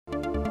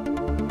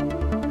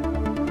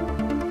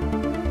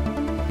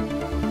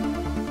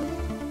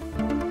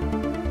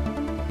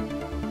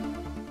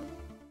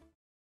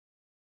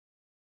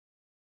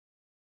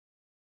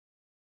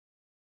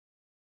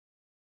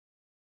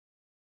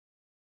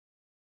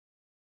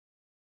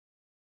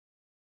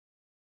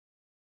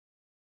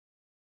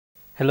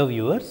Hello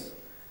viewers,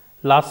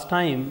 last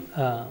time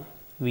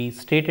we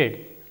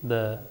stated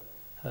the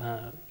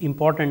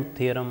important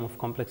theorem of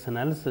complex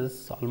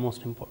analysis,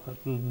 almost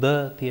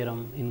the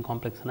theorem in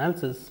complex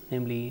analysis,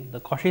 namely the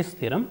Cauchy's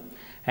theorem,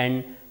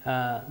 and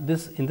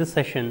in this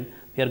session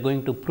we are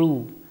going to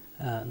prove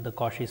the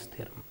Cauchy's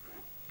theorem.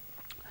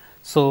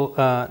 So,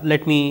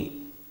 let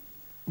me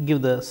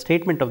give the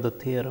statement of the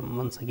theorem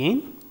once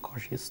again,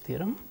 Cauchy's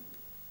theorem.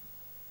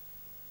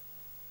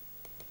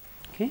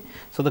 Okay.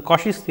 So, the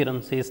Cauchy's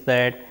theorem says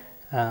that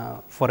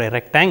for a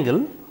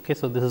rectangle, okay,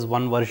 so this is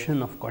one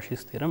version of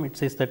Cauchy's theorem. It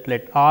says that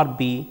let R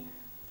be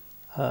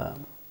a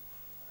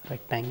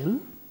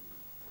rectangle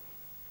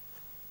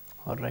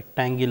or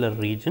rectangular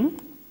region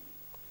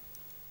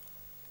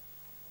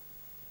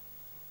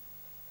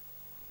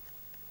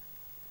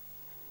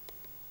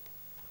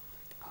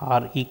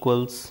R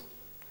equals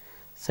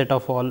set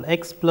of all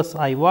x plus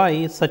I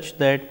y such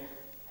that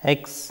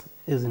x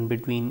is in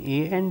between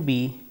a and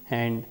b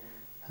and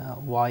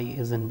y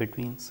is in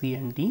between c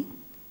and d.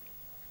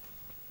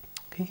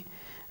 Okay.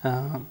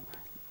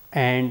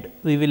 And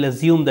we will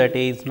assume that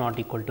a is not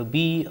equal to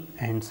b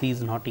and c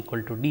is not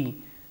equal to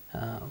d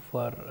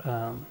for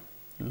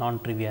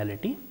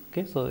non-triviality.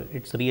 Okay. So,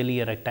 it is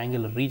really a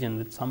rectangular region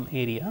with some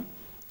area,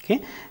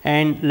 okay.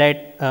 And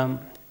let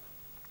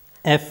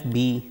f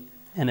be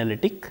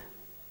analytic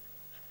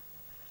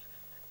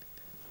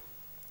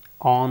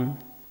on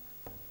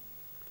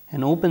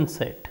an open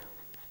set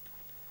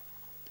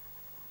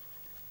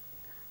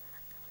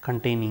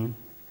containing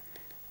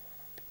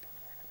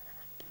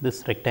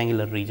this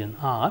rectangular region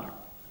R,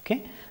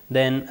 okay.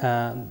 Then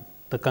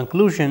the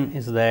conclusion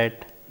is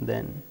that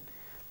then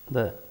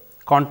the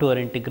contour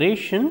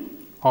integration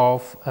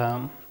of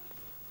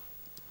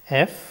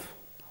f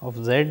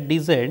of z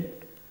dz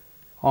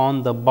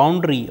on the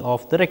boundary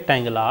of the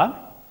rectangle R,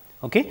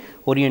 okay,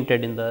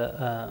 oriented in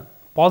the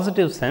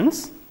positive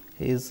sense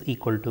is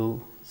equal to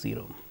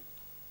 0.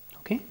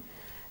 Okay.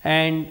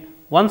 And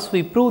once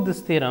we prove this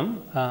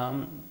theorem,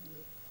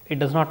 it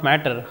does not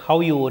matter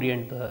how you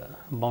orient the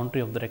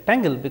boundary of the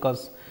rectangle,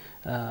 because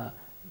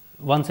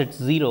once it is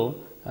 0,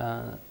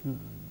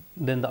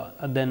 then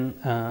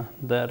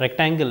the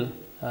rectangle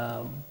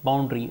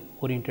boundary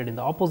oriented in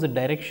the opposite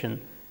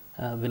direction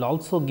will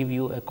also give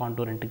you a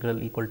contour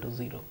integral equal to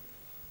 0.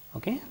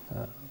 Okay.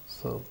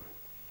 So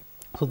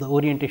the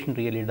orientation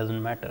really does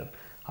not matter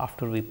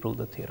after we prove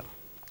the theorem.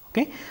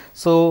 Okay.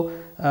 So,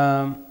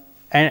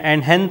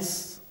 and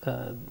hence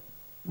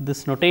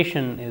this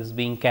notation is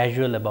being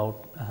casual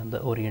about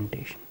the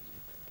orientation.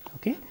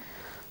 Okay.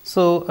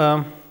 So,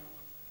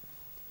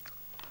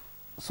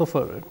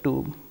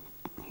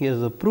 here is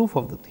the proof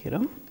of the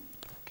theorem.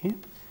 Okay.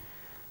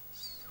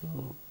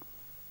 So,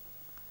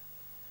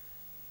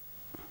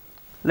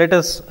 let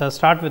us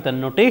start with a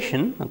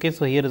notation. Okay.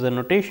 So, here is a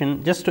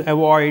notation just to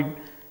avoid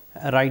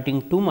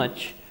writing too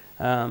much.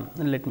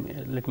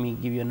 Let me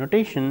give you a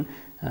notation.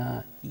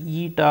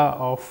 Eta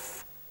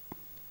of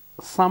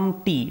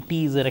some t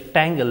is a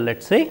rectangle, let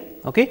us say,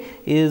 okay,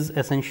 is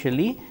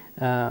essentially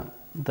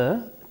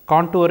the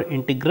contour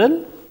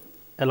integral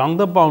along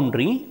the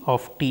boundary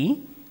of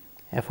t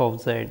f of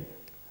z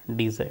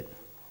dz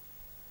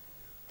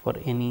for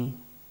any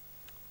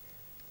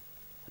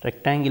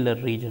rectangular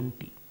region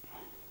T.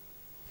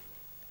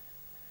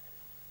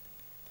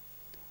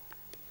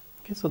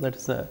 Okay, so, that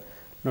is the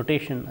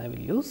notation I will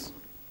use.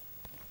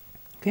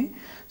 Okay.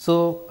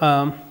 So,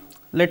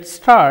 let us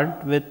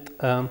start with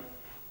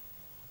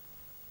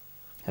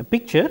a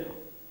picture.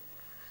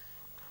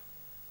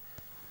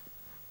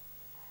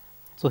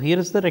 So, here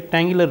is the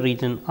rectangular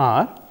region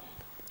R.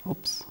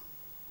 Oops.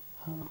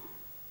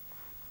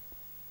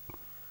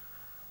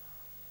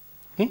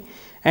 Okay.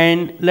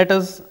 And let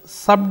us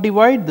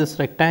subdivide this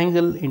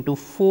rectangle into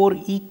 4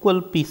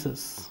 equal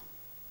pieces.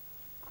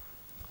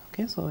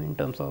 Okay. So, in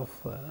terms of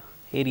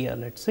area,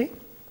 let us say.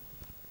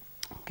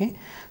 Okay.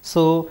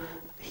 So,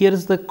 here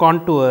is the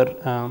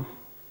contour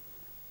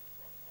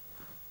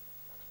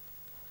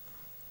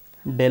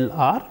del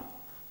R,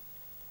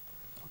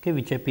 okay,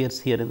 which appears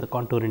here in the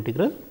contour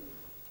integral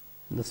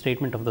in the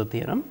statement of the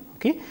theorem.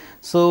 Okay.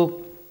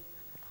 So,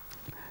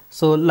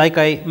 like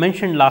I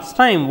mentioned last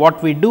time,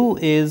 what we do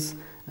is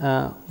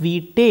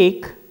we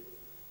take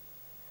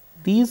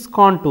these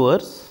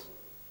contours,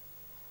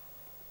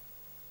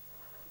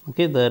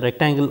 okay, the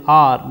rectangle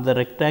R, the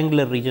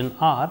rectangular region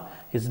R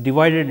is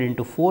divided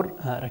into 4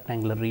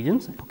 rectangular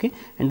regions, okay,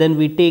 and then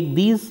we take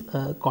these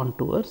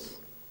contours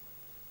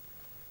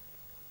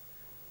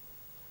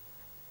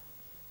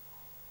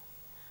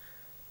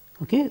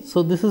okay.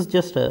 So, this is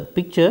just a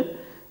picture.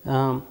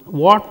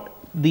 What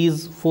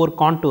these 4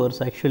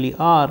 contours actually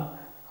are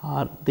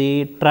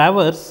they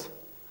traverse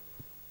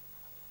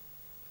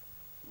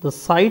the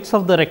sides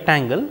of the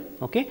rectangle,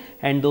 okay,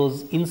 and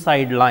those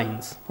inside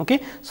lines. Okay.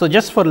 So,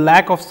 just for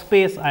lack of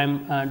space, I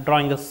am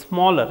drawing a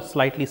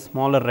slightly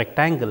smaller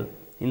rectangle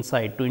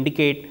inside to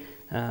indicate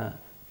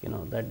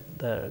that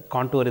the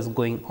contour is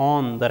going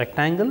on the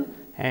rectangle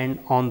and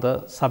on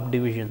the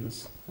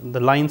subdivisions, the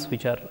lines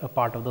which are a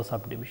part of the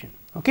subdivision.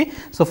 Okay.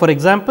 So, for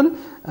example,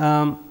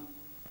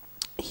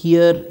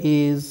 here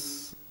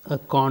is a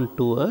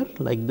contour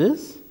like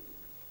this,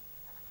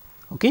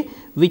 okay,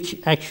 which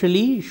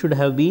actually should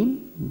have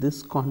been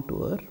this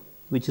contour,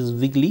 which is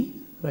wiggly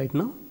right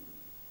now.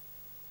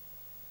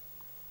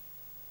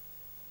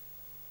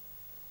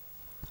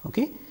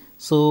 Okay.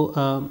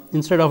 So,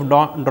 instead of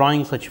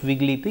drawing such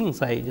wiggly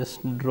things, I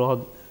just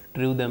drew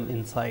them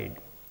inside.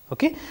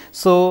 Okay.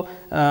 So,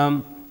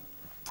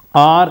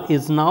 R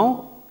is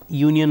now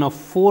union of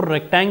 4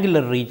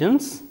 rectangular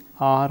regions,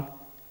 R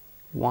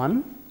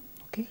 1,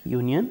 okay,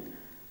 union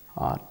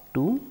R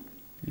 2,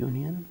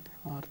 union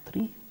R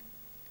 3,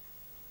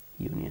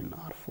 union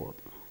R 4.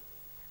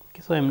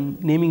 Okay, so, I am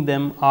naming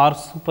them R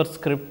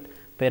superscript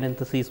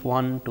parentheses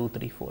 1, 2,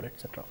 3, 4,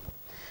 etc.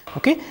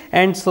 Okay.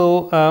 And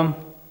so,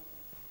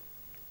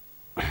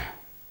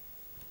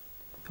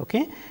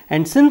 okay,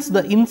 and since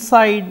the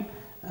inside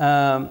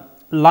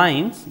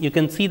lines, you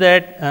can see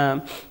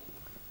that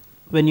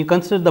when you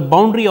consider the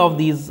boundary of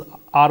these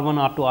R 1,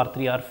 R 2, R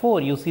 3, R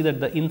 4, you see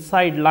that the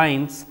inside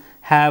lines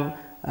have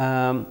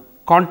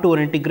contour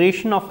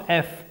integration of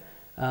f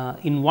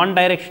in one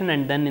direction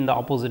and then in the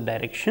opposite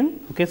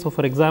direction. Okay. So,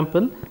 for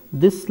example,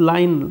 this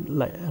line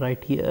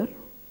right here,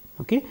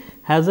 okay,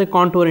 has a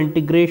contour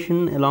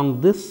integration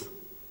along this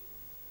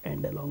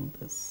and along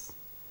this.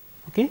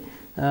 Okay.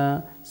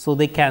 So,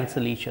 they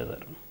cancel each other.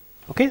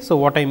 Okay. So,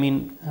 what I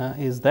mean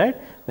is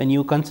that when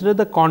you consider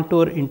the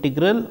contour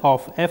integral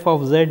of f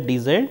of z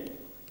dz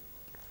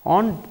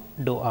on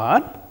dou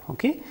r,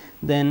 okay,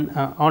 then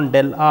on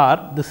del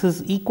r, this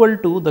is equal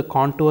to the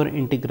contour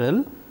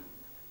integral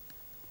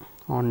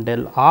on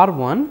del r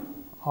 1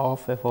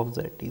 of f of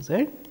z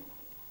dz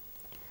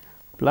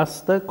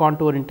plus the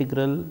contour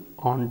integral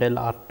on del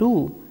r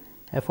 2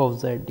 f of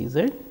z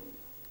dz.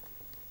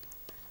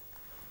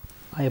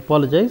 I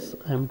apologize,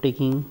 I am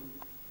taking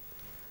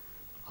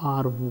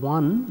R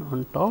 1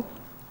 on top,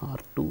 R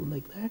 2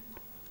 like that,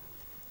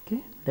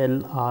 okay,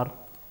 del R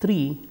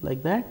 3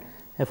 like that,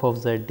 f of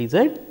z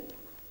dz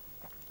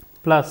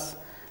plus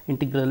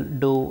integral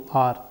dou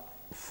R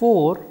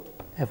 4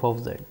 f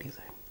of z dz.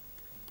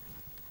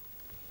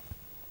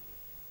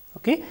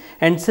 Okay.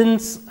 And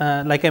since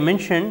like I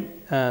mentioned,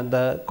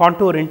 the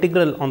contour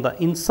integral on the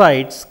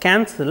insides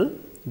cancel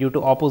due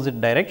to opposite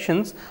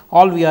directions,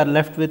 all we are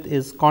left with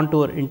is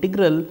contour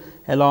integral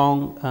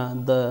along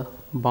the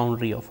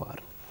boundary of R.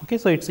 Okay.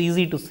 So, it is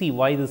easy to see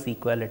why this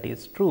equality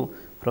is true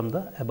from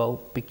the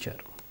above picture.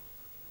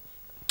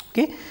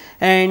 Okay.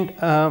 And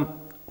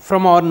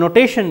from our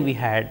notation we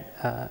had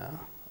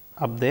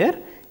up there,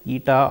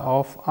 eta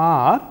of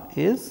R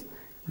is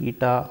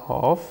eta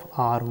of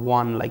R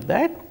 1 like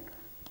that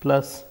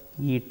plus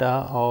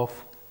eta of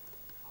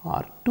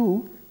R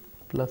 2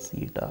 plus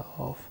eta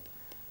of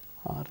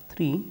R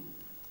 3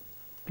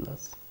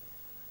 plus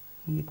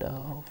eta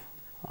of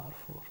R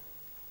 4.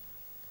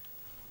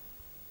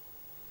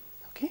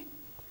 Okay.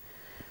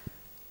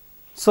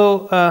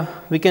 So,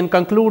 we can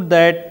conclude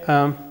that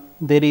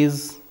there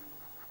is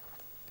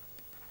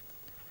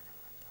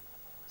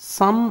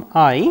some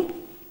I,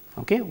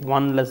 okay,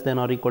 1 less than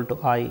or equal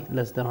to I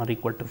less than or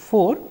equal to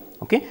 4.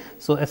 Okay.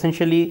 So,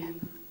 essentially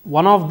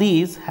one of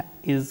these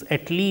is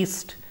at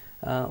least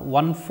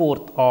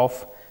 1/4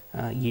 of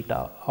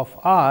eta of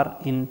r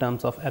in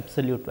terms of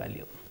absolute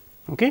value.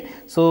 Okay.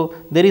 So,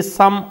 there is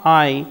some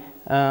I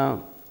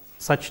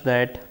such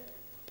that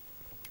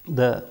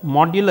the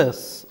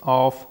modulus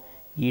of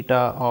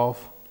eta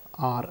of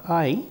r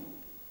I,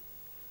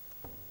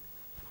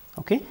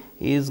 okay,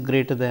 is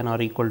greater than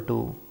or equal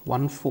to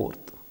 1/4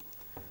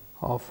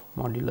 of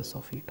modulus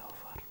of eta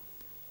of r.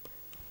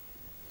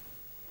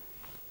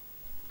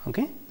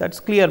 Okay. That is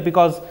clear,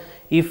 because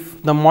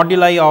if the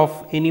moduli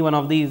of any one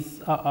of these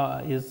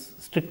is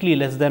strictly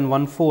less than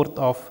 1/4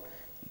 of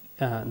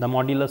the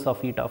modulus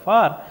of eta of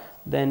r,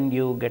 then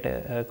you get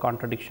a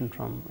contradiction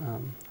from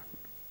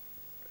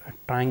a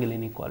triangle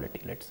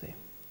inequality, let us say.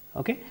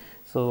 Okay.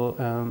 So,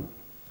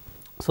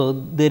 so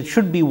there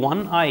should be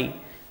one I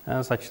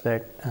such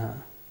that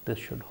this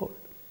should hold.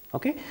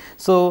 Okay.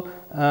 So,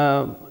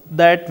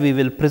 that we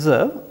will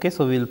preserve. Okay.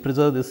 So, we will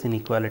preserve this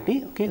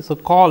inequality. Okay. So,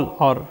 call,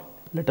 or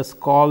let us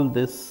call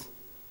this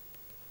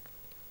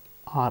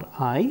R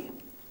I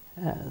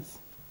as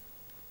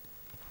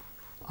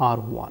R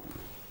 1.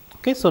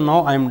 Okay. So, now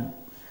I am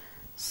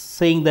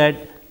saying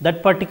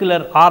that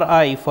particular R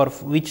I for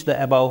which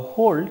the above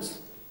holds,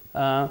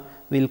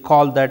 we will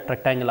call that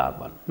rectangle R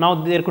 1. Now,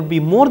 there could be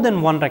more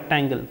than one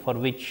rectangle for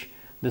which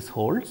this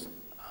holds.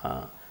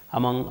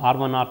 Among R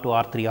 1, R 2,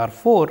 R 3, R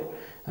 4,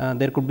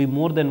 there could be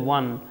more than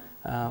one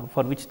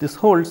for which this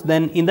holds.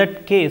 Then in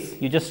that case,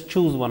 you just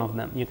choose one of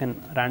them. You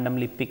can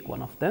randomly pick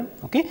one of them,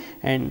 okay,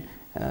 and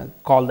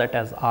call that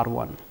as R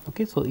 1.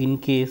 Okay. So, in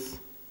case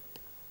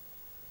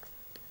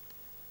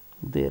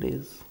there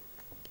is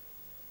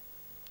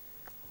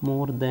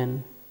more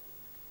than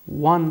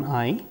one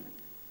I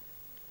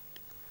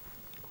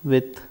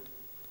with,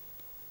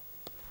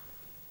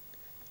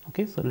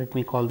 okay, so let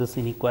me call this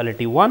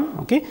inequality 1,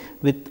 okay,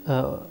 with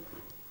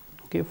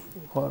okay,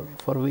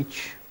 for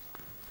which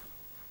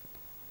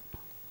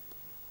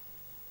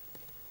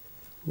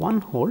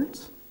 1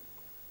 holds,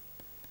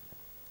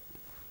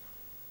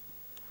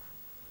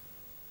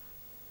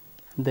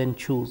 then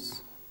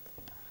choose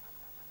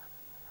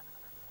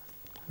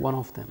one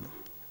of them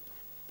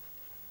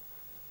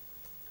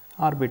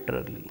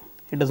arbitrarily,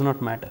 it does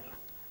not matter,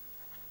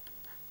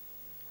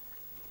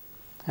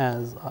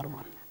 as R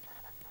 1.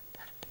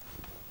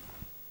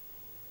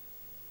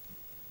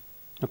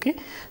 Okay.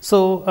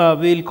 So,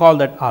 we will call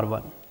that R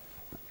 1,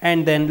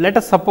 and then let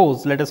us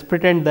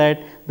pretend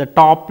that the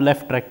top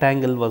left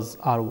rectangle was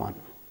R 1.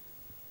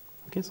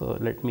 Okay. So,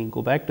 let me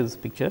go back to this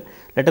picture.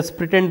 Let us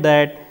pretend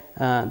that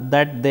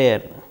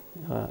there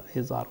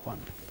is R 1.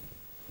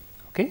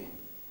 Okay.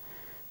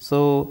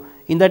 So,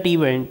 in that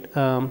event,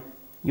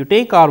 you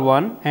take R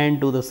 1 and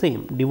do the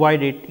same,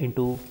 divide it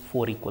into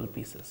 4 equal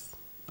pieces,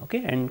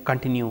 okay, and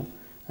continue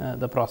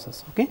the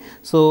process. Okay.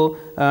 So,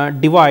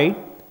 divide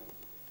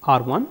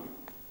R 1,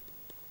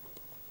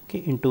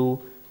 okay,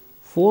 into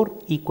 4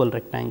 equal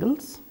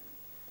rectangles.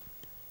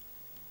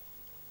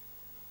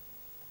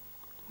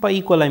 By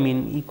equal, I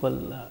mean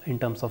equal in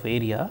terms of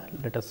area,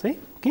 let us say.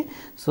 Okay.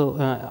 So,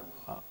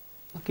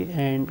 okay,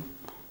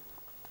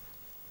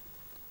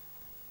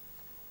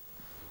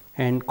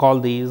 and call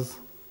these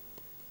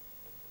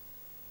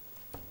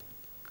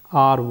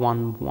R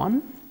 1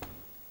 1,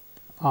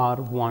 R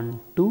 1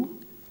 2,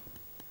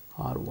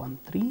 R 1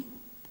 3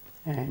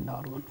 and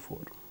R 1 4.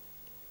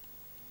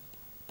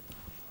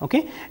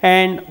 Okay.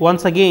 And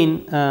once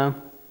again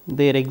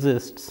there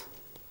exists,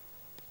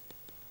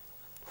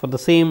 for the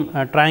same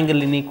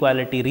triangle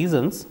inequality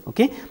reasons,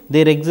 okay,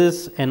 there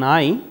exists an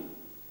I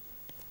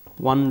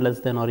 1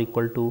 less than or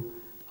equal to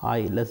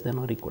I less than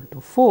or equal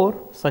to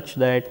 4, such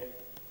that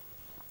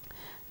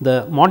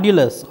the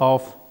modulus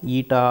of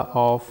eta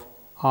of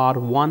R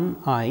 1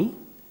 I,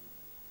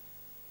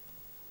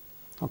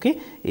 okay,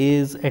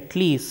 is at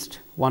least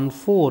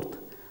 1/4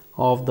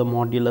 of the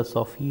modulus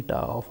of eta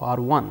of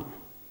R 1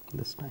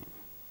 this time.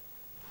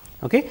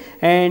 Okay.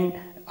 And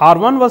R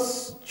 1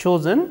 was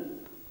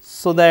chosen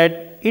so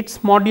that its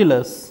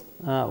modulus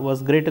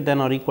was greater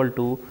than or equal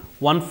to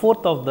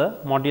 1/4 of the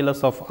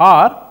modulus of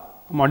R,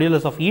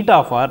 modulus of eta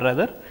of R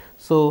rather.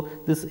 So,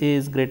 this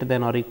is greater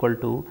than or equal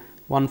to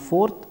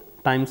 1/4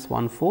 times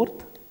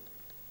 1/4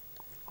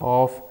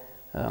 of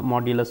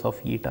modulus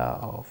of eta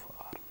of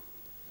R.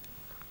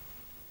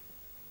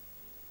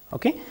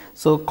 Okay.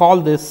 So,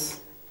 call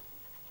this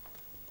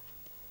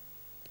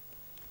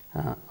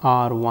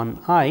R 1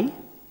 I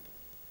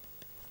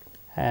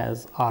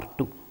as R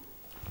 2.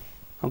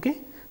 Okay.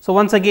 So,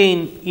 once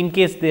again, in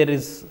case there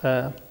is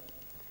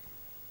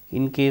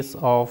in case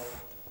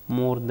of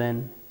more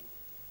than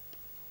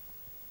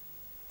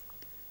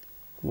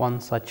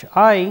one such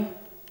I,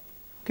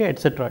 okay,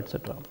 etc.,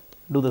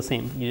 do the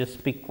same, you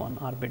just pick one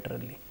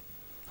arbitrarily.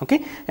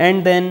 Okay.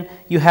 And then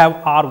you have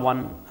R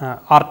 1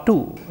 R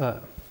 2,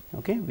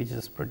 okay, which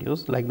is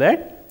produced like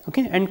that,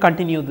 okay, and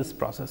continue this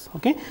process.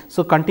 Okay.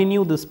 So,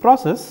 continue this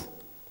process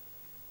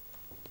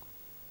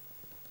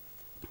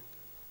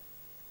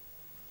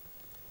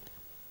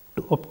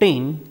to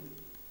obtain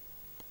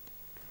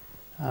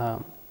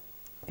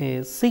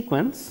a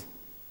sequence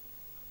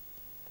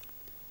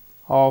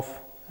of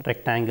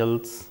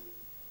rectangles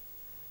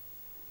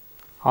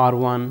R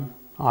 1,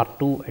 R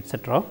 2,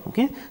 etc.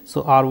 Okay.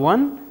 So, R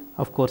 1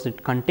 of course,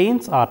 it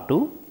contains R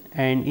 2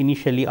 and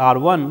initially R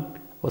 1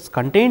 was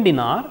contained in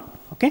R,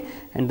 okay,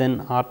 and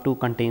then R 2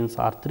 contains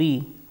R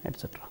 3,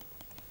 etc.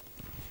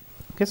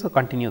 Okay. So,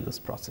 continue this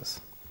process.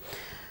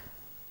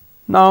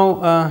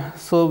 Now,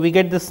 so we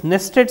get this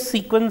nested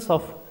sequence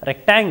of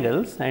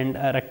rectangles and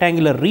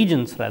rectangular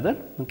regions rather,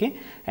 okay,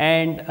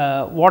 and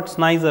what's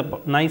nice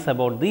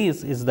about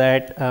these is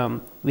that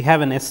we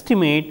have an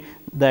estimate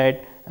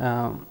that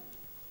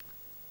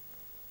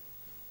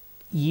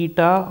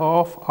eta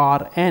of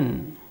R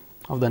n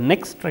of the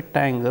next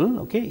rectangle,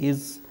 okay,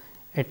 is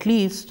at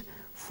least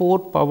 4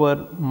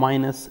 power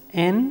minus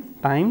n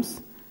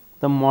times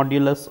the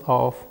modulus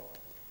of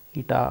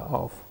eta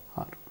of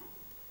R,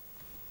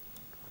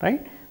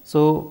 right.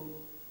 So,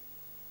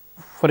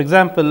 for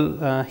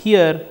example,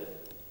 here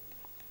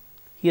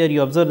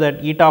you observe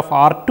that eta of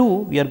R 2,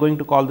 we are going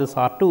to call this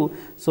R 2.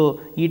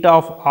 So, eta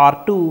of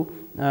R 2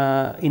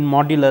 in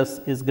modulus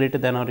is greater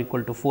than or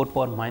equal to 4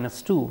 power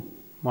minus 2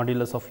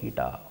 modulus of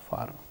eta of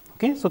R.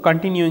 Okay. So,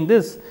 continuing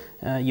this,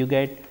 you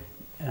get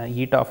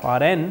eta of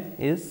R n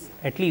is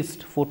at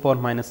least 4 power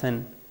minus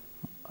n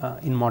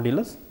in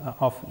modulus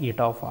of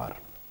eta of R.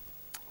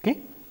 Okay.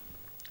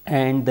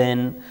 And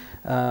then,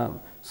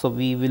 so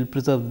we will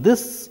preserve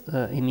this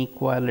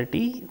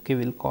inequality. Okay,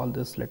 we will call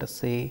this, let us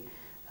say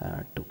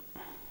 2.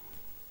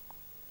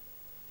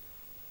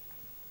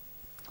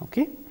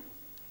 Okay.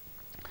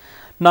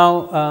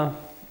 Now,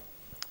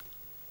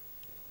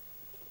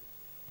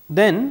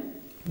 then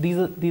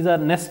these are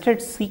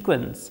nested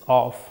sequence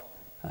of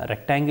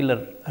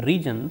rectangular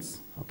regions,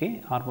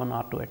 okay, R 1,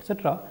 R 2,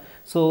 etc.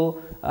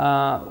 So,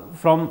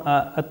 from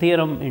a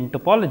theorem in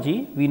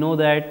topology, we know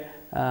that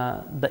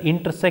the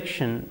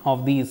intersection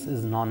of these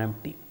is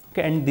non-empty,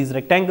 okay, and these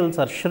rectangles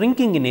are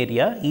shrinking in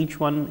area, each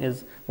one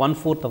is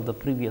 1/4 of the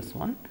previous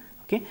one,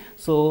 Okay.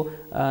 So,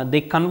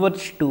 they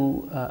converge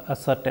to a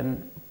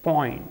certain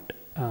point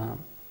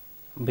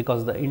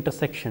because the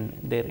intersection,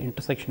 their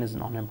intersection is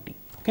non-empty.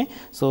 Okay.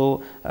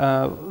 So,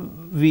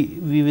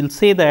 we will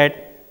say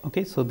that,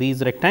 okay, so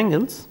these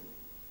rectangles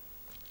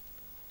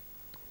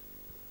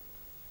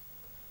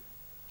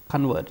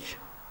converge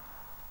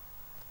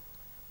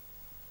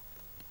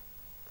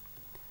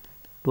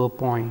to a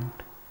point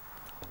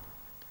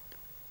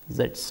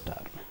z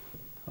star.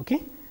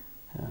 Okay.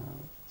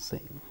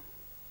 Same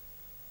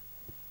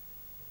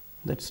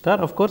z star,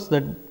 of course,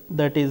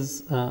 that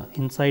is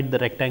inside the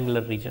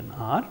rectangular region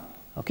R.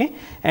 Okay.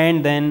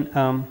 And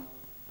then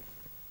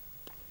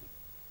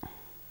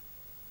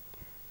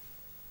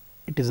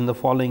it is in the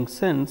following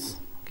sense.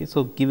 Okay.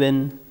 So,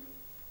 given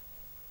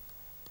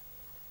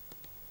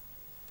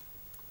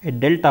a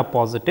delta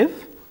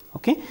positive,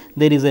 okay,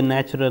 there is a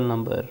natural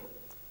number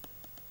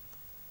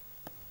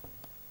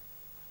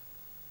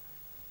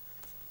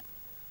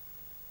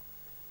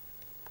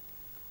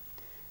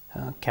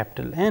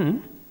capital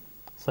N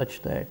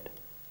such that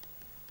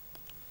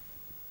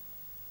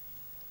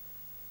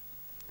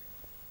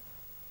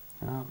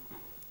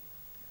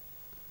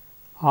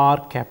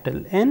R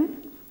capital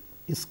N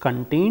is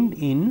contained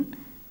in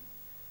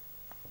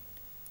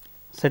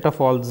set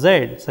of all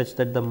z such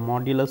that the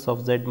modulus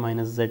of z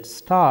minus z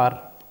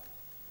star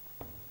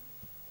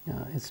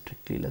is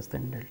strictly less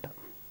than delta.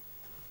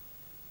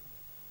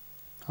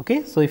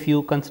 Okay. So, if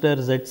you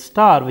consider z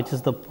star, which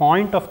is the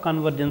point of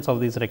convergence of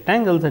these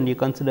rectangles, and you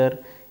consider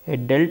a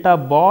delta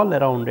ball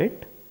around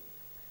it.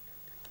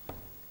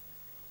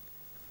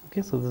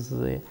 Okay. So, this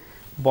is a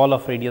ball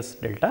of radius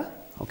delta.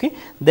 Okay.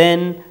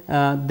 Then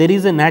there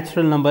is a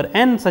natural number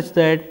n such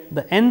that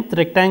the nth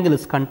rectangle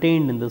is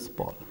contained in this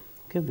ball.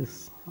 Okay.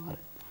 This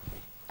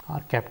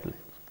R capital N.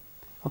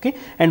 Okay.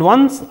 And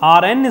once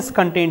R n is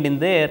contained in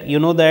there, you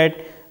know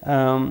that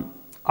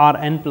R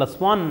n plus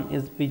 1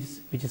 is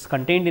which is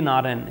contained in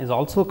R n is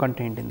also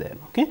contained in there.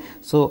 Okay.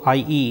 So, I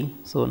e,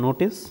 so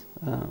notice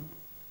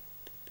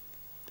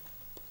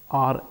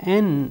R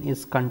n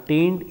is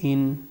contained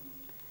in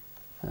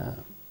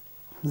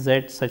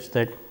z such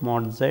that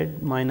mod z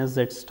minus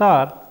z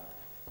star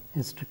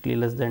is strictly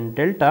less than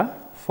delta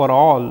for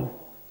all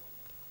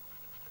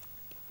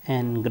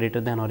n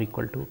greater than or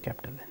equal to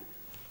capital N,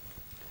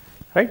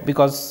 right,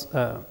 because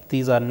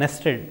these are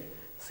nested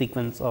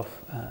sequence of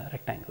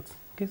rectangles.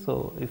 Okay.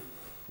 So, if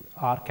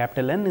R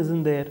capital N is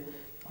in there,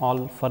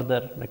 all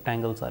further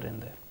rectangles are in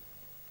there.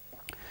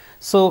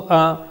 So,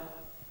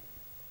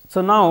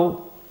 so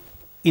now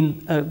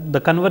in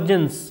the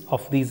convergence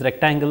of these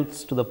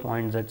rectangles to the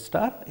point z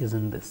star is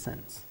in this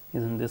sense,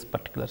 is in this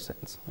particular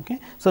sense. Okay.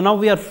 So, now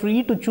we are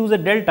free to choose a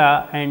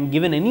delta, and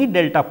given any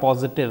delta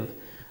positive,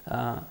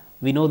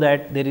 we know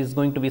that there is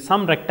going to be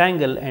some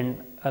rectangle,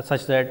 and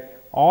such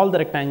that all the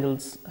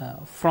rectangles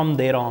from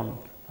there on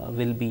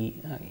will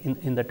be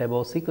in the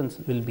above sequence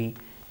will be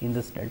in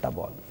this delta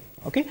ball.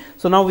 Okay.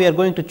 So, now we are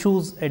going to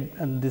choose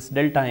this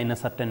delta in a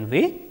certain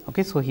way.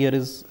 Okay. So, here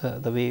is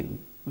the way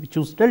we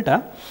choose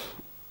delta.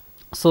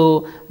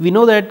 So, we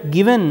know that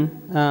given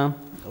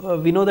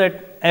we know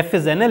that f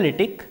is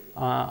analytic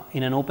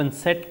in an open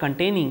set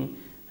containing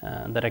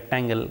the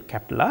rectangle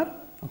capital R.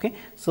 Okay.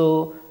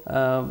 So,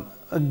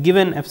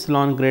 given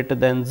epsilon greater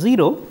than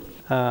 0,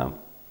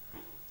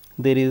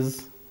 there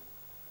is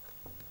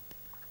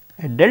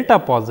a delta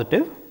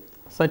positive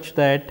such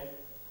that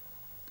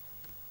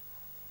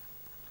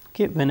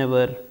okay,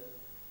 whenever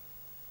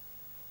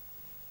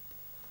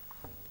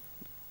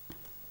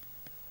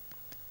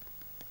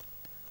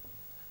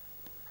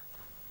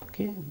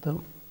okay,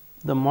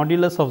 the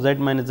modulus of z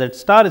minus z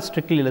star is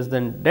strictly less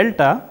than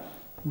delta,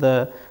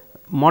 the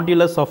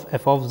modulus of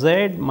f of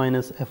z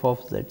minus f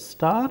of z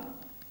star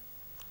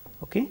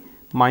okay,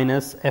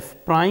 minus f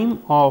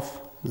prime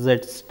of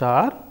z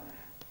star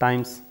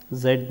times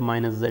z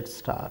minus z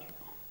star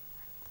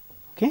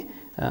okay,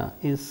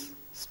 is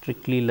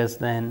strictly less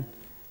than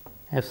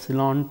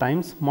epsilon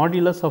times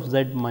modulus of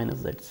z minus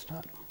z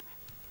star.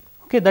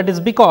 Okay, that is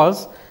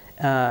because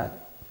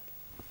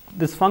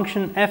this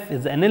function f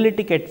is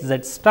analytic at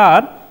z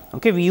star.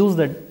 Okay, we use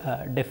the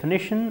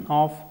definition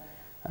of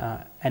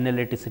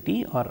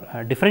analyticity or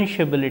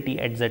differentiability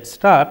at z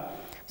star.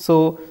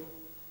 So,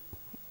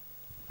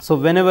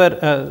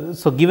 whenever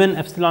so given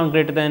epsilon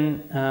greater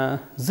than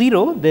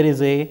 0, there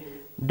is a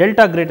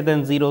delta greater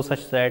than 0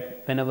 such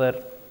that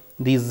whenever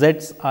these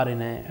z's are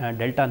in a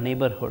delta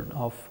neighborhood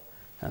of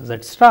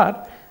z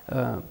star,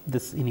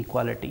 this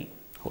inequality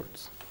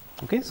holds.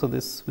 Okay. So,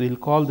 this we will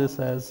call this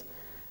as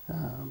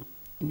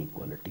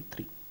inequality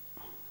 3,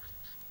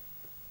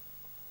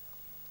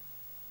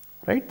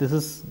 right. This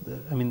is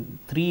I mean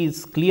 3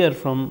 is clear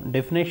from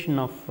definition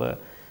of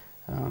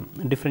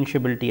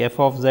differentiability f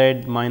of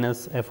z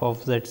minus f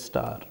of z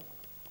star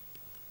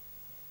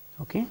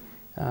okay,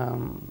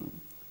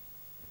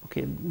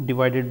 okay,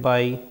 divided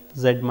by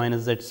z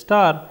minus z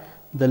star,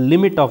 the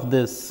limit of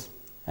this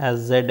as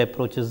z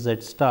approaches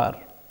z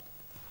star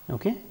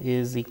okay,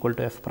 is equal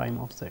to f prime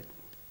of z,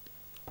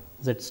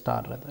 z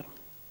star rather.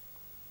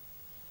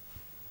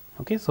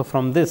 Okay. So,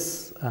 from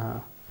this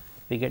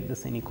we get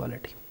this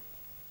inequality.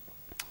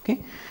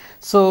 Okay.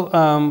 So,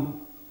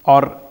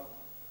 or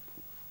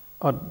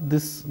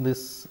this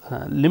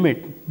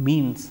limit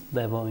means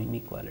the above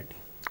inequality.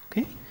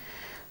 Okay.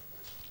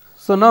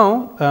 So,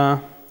 now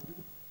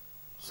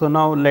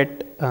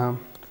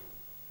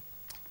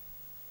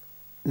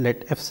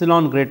let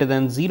epsilon greater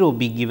than 0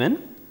 be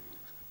given,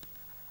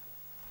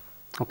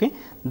 okay,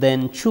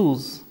 then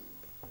choose.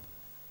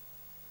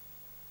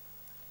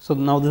 So,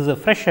 now this is a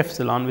fresh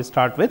epsilon we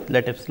start with,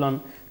 let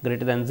epsilon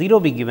greater than 0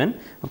 be given,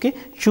 okay.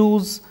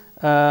 Choose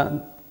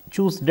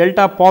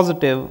delta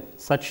positive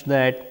such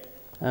that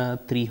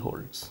 3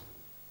 holds,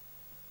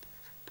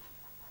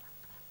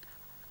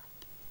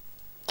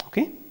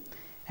 okay,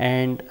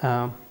 and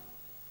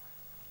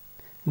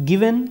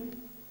given,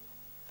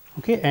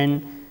 okay,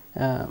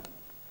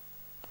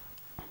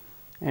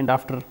 and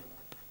after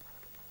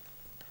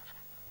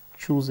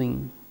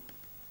choosing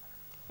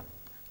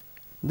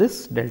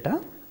this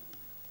delta,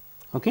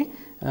 okay,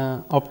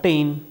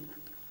 obtain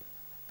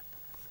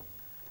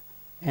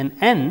an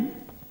n,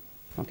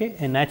 okay,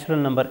 a natural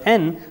number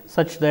n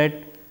such that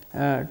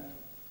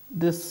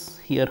this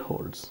here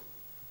holds,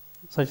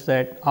 such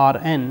that R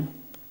n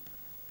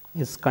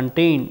is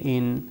contained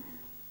in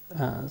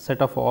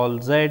set of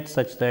all z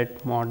such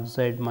that mod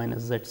z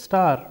minus z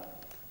star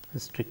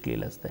is strictly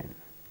less than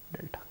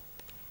delta.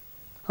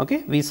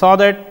 Okay. We saw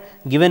that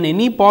given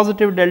any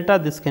positive delta,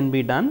 this can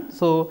be done.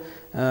 So,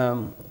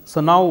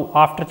 now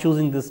after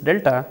choosing this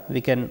delta,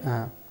 we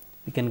can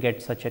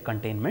get such a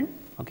containment.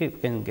 Okay. We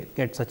can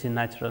get such a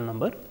natural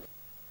number.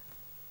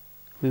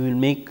 We will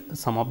make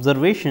some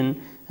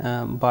observation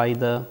by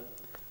the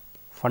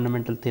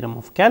fundamental theorem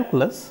of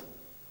calculus.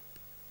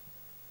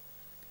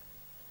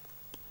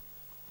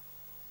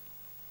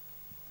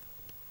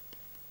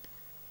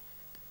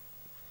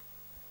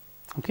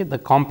 Okay, the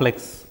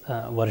complex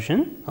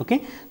version.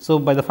 Okay. So,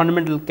 by the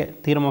fundamental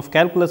theorem of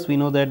calculus, we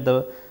know that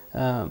the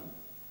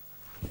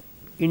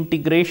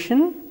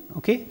integration,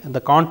 okay, the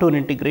contour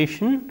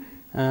integration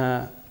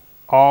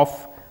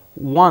of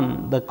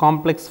 1, the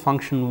complex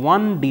function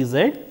 1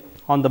 dz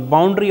on the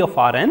boundary of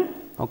R n,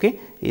 okay,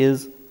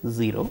 is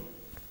 0,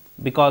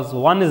 because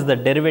 1 is the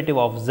derivative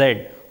of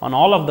z on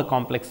all of the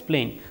complex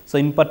plane. So,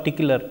 in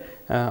particular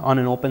on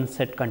an open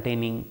set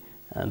containing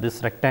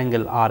this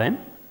rectangle R n.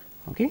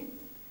 Okay.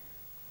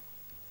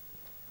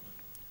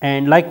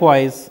 And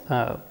likewise,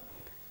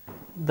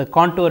 the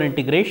contour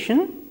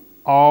integration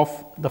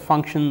of the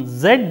function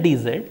z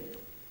dz,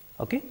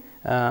 okay,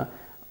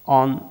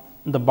 on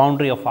the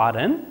boundary of R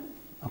n,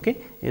 okay,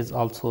 is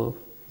also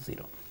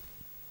 0.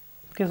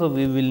 Okay. So,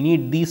 we will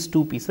need these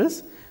two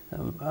pieces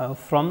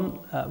from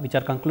which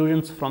are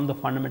conclusions from the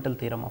fundamental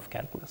theorem of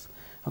calculus.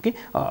 Okay.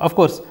 Of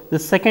course, the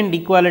second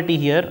equality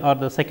here, or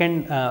the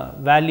second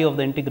value of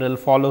the integral,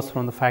 follows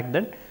from the fact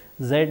that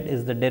z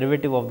is the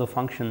derivative of the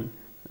function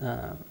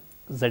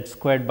z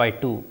squared by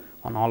 2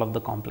 on all of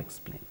the complex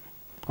plane.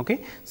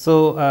 Okay.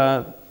 So,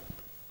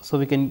 so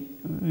we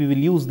will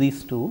use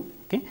these two,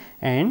 okay,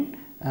 and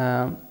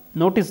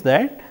notice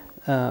that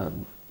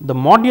the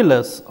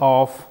modulus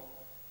of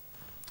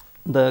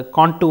the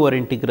contour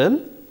integral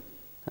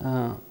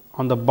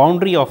on the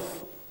boundary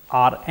of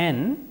R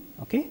n,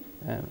 okay,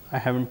 I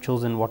have not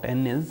chosen what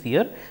n is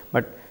here,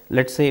 but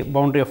let us say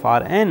boundary of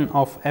R n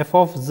of f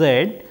of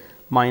z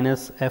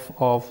minus f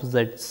of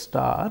z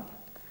star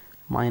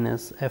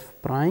minus f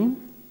prime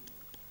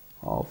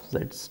of z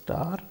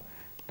star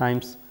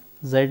times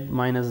z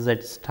minus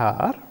z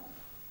star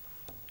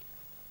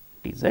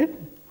dz.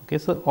 Okay.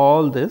 So,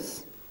 all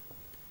this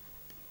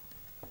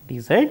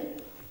dz,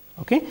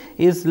 okay,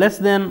 is less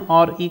than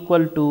or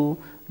equal to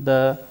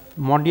the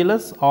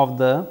modulus of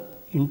the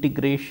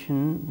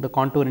integration, the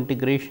contour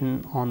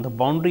integration on the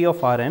boundary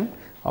of R n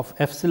of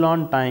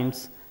epsilon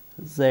times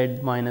z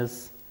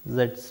minus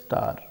z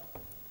star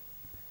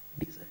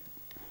dz.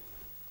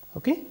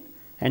 Okay.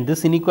 And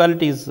this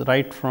inequality is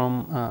right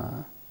from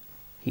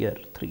here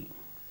 3.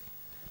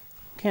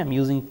 Okay, I am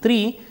using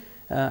 3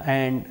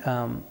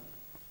 and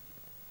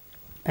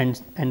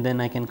then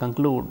I can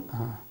conclude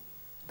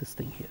this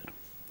thing here.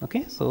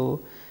 Okay. So,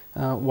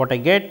 what I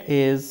get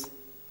is,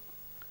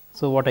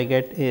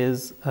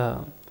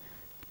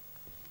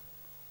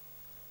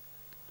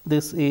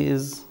 this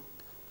is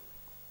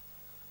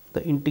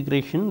the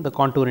integration, the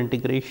contour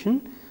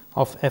integration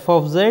of f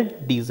of z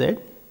dz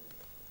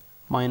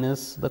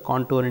minus the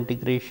contour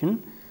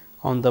integration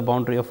on the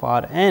boundary of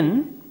R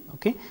n,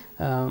 okay,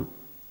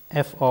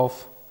 f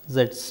of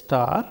z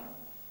star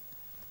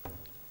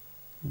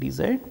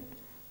dz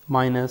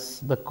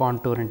minus the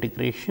contour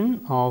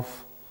integration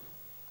of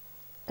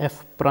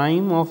f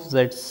prime of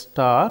z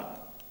star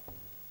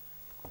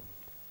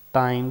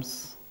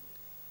times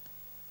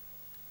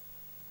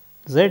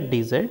z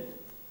dz,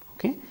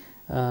 okay,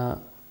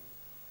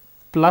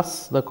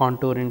 plus the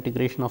contour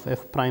integration of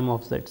f prime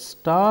of z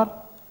star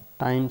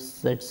times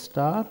z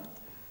star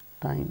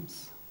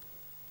times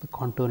the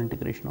contour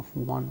integration of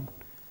 1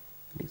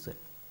 dz.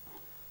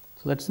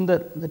 So, that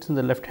is in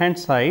the left hand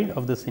side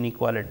of this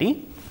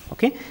inequality,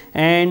 okay.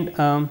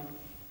 And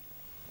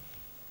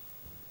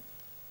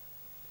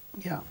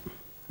Yeah.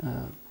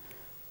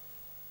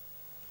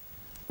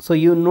 So,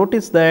 you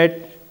notice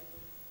that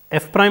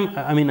f prime,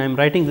 I mean I am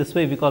writing this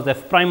way because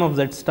f prime of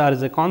z star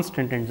is a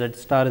constant and z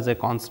star is a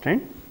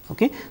constant.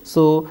 Okay.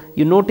 So,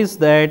 you notice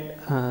that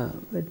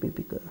let me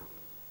pick a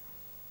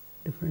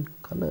different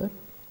color,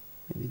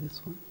 maybe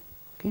this one.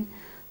 Okay.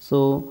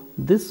 So,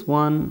 this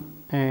one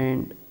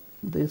and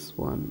this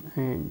one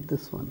and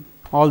this one,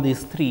 all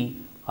these three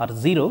are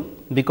 0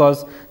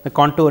 because the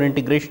contour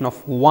integration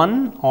of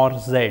 1 or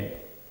z,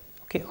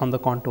 okay, on the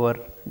contour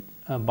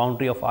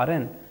boundary of R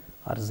n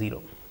are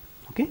 0.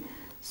 Okay.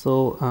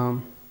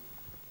 So,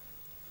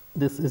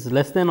 this is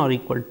less than or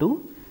equal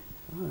to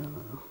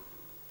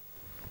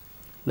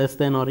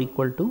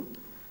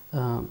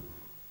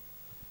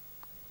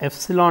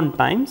epsilon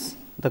times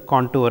the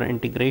contour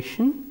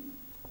integration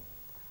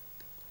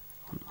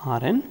on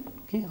R n,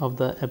 okay, of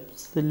the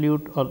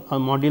absolute or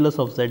modulus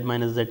of z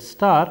minus z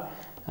star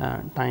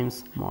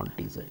times mod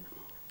d z.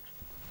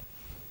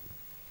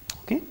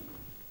 Okay.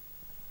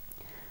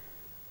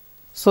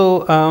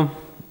 So,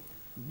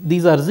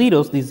 these are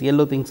zeros, these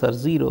yellow things are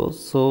zeros.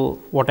 So,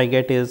 what I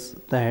get is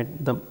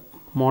that the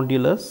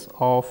modulus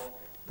of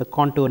the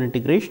contour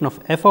integration of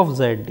f of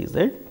z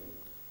dz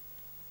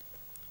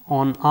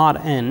on R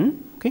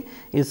n, okay,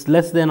 is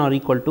less than or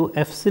equal to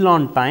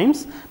epsilon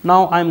times.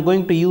 Now, I am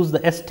going to use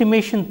the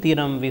estimation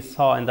theorem we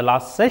saw in the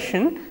last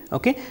session,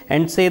 okay,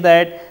 and say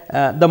that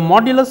the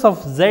modulus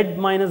of z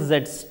minus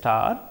z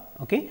star,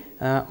 okay,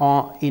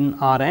 in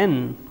R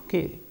n,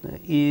 okay,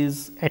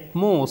 is at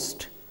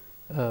most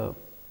the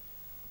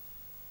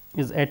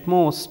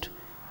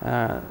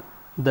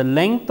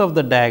length of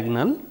the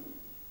diagonal,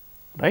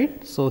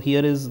 right. So,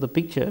 here is the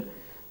picture.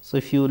 So,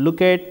 if you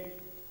look at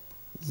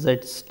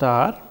z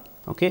star,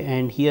 okay,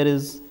 and here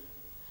is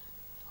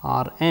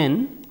R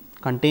n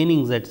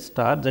containing z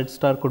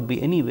star could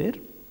be anywhere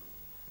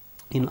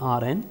in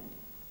R n.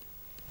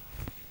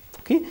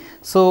 Okay.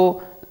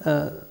 So,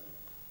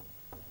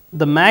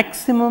 the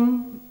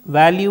maximum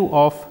value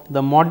of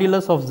the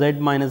modulus of z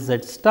minus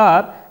z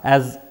star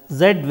as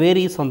z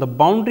varies on the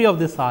boundary of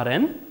this R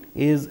n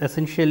is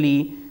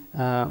essentially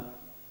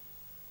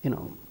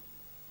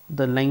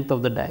the length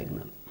of the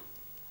diagonal,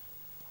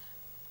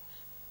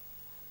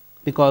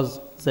 because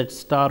z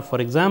star,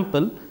 for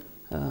example,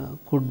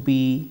 could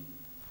be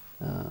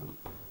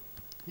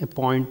a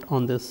point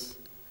on this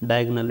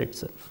diagonal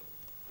itself,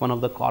 one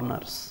of the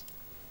corners.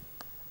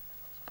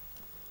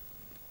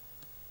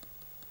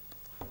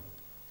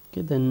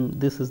 Okay, then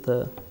this is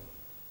the,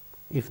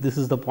 if this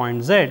is the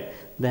point z,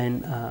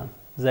 then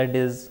z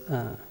is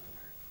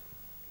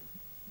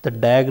the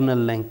diagonal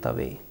length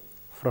away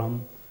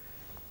from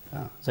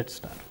z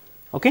star.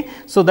 Okay.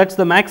 So, that is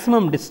the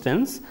maximum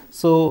distance.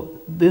 So,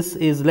 this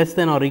is less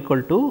than or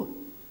equal to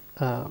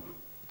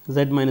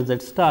z minus z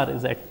star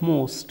is at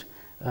most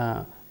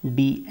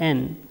d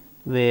n,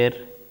 where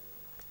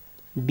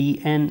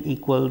d n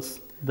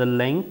equals the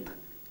length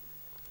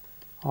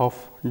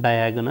of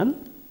diagonal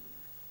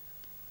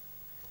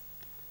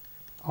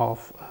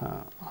of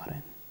R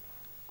n.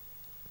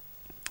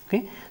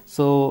 Okay.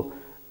 So,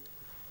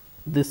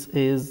 this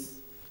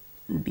is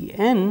d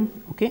n,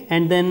 okay,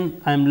 and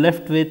then I am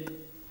left with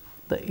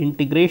the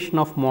integration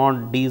of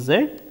mod d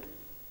z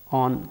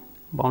on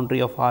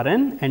boundary of R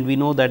n, and we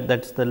know that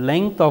that is the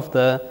length of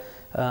the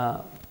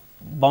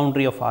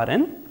boundary of R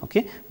n,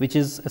 okay, which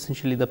is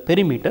essentially the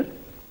perimeter.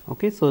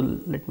 Okay. So,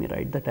 let me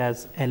write that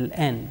as L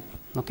n.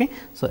 Okay.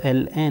 So,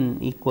 L n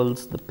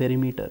equals the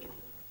perimeter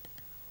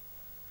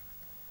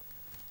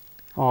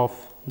of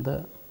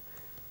the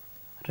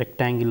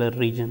rectangular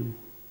region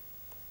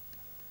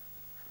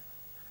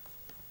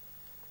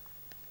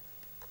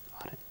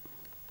R n.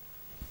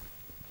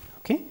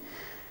 Okay.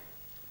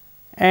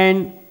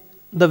 And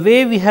the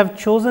way we have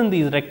chosen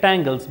these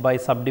rectangles by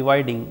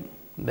subdividing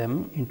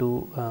them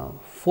into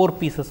 4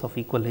 pieces of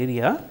equal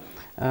area,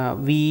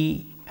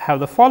 we have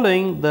the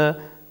following: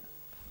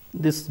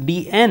 this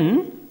d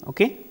n,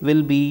 okay,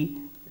 will be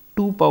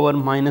 2 power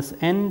minus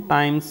n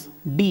times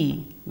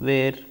d,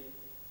 where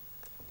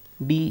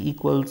d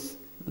equals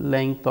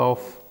length of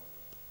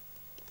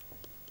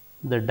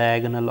the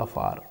diagonal of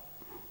R.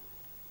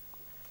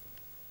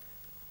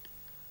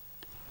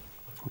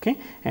 Okay.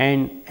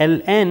 And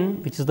L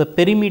n, which is the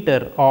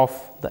perimeter of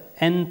the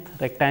nth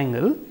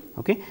rectangle,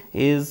 okay,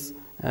 is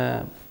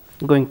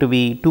going to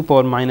be 2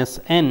 power minus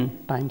n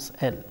times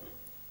L,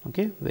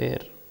 okay, where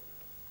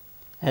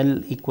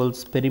L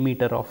equals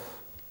perimeter of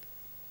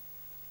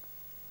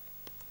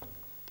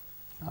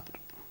R.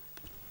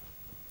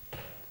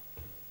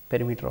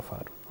 Perimeter of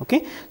R.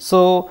 Okay.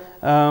 So,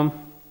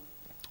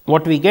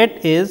 what we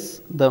get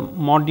is the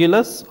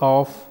modulus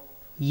of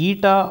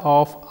eta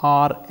of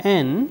R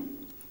n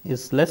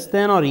is less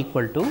than or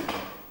equal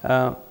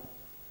to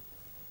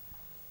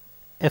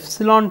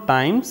epsilon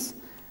times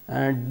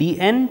d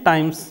n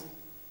times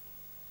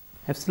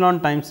epsilon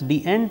times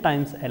d n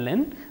times L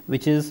n,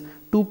 which is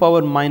 2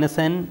 power minus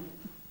n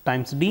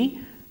times d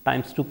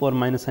times 2 power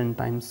minus n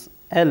times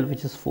L,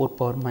 which is 4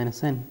 power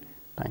minus n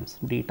times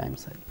d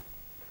times L.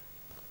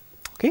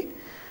 Okay.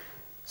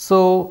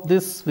 So,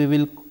 this we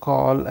will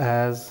call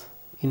as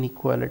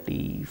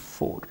inequality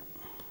 4.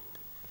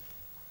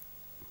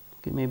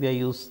 Okay, maybe I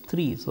use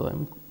 3. So, I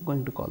am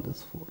going to call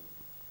this 4.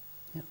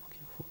 Yeah, okay,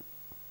 4.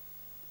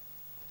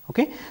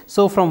 Okay.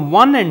 So, from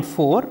 1 and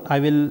 4 I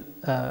will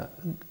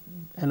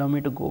allow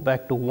me to go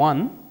back to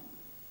 1,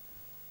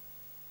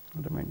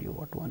 remind you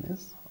what 1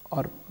 is,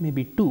 or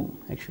maybe 2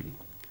 actually.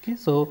 Okay.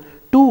 So,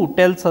 2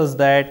 tells us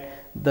that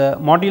the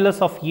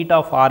modulus of eta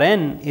of R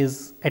n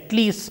is at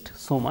least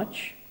so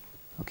much,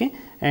 okay,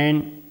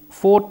 and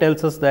 4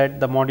 tells us that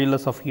the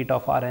modulus of eta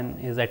of R n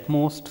is at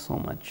most so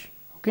much.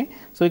 Okay.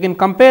 So, we can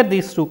compare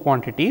these two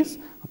quantities.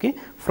 Okay.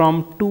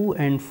 From 2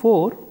 and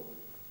 4,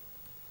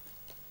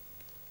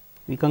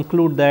 we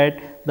conclude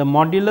that the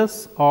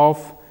modulus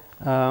of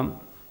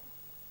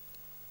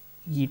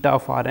eta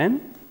of R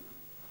n,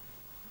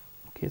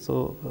 okay,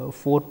 so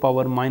 4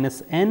 power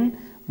minus n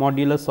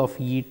modulus of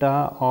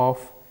eta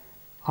of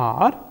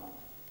R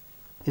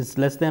is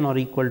less than or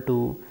equal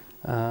to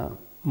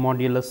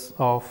modulus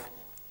of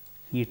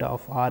eta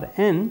of R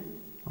n,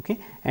 okay,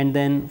 and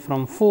then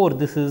from 4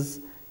 this is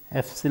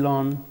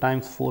epsilon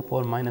times 4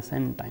 power minus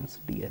n times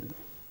d L.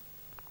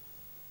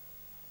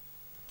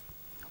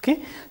 Okay.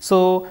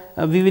 So,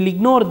 we will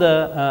ignore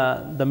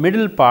the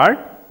middle part,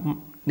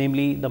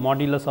 namely the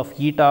modulus of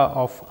eta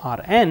of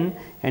R n,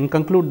 and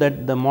conclude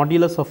that the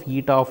modulus of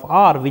eta of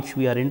R which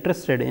we are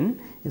interested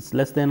in is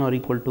less than or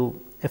equal to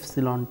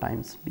epsilon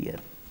times d L.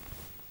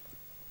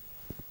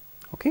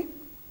 Okay.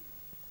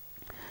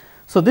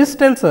 So, this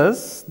tells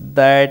us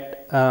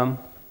that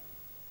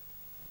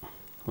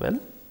well,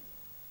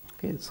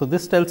 okay, so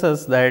this tells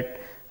us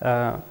that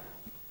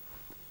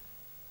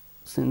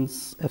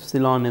since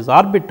epsilon is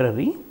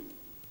arbitrary,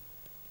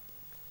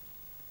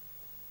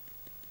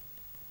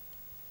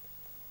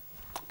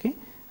 okay,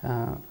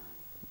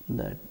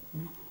 that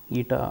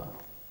eta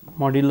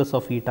modulus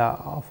of eta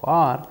of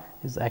R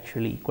is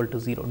actually equal to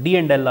 0. D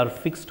and L are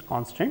fixed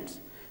constants.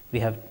 We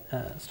have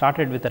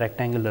started with a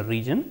rectangular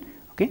region.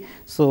 Okay.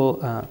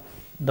 So,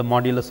 the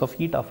modulus of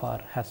eta of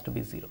R has to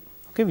be 0,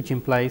 okay, which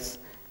implies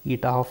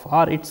eta of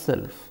R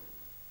itself.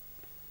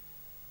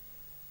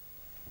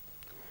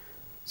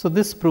 So,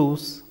 this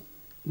proves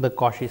the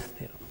Cauchy's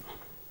theorem.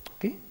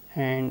 Okay.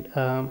 And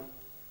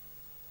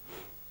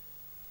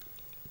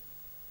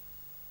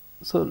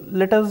so,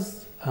 let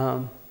us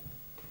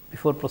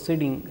before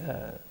proceeding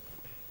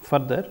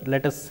further,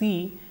 let us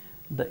see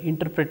the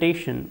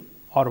interpretation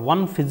or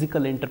one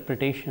physical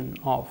interpretation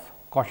of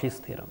Cauchy's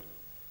theorem.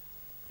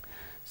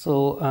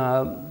 So,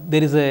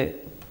 there is a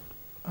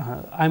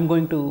I am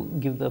going to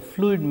give the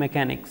fluid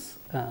mechanics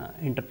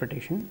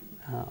interpretation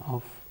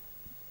of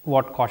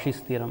what Cauchy's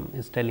theorem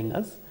is telling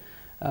us.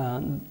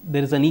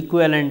 There is an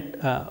equivalent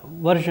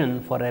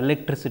version for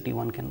electricity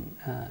one can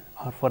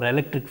or for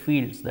electric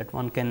fields that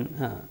one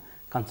can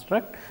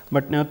construct,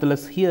 but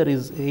nevertheless here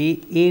is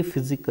a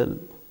physical,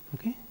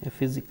 okay, a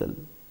physical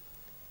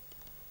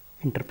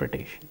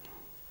interpretation.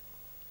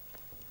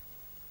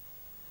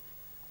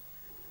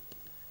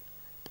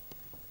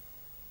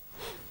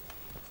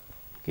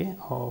 Okay,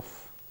 of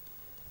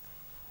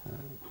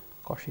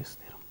Cauchy's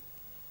theorem.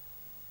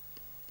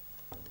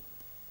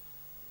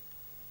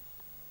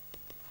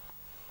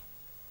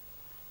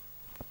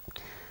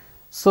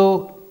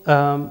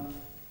 So,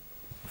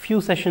 few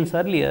sessions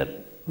earlier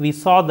we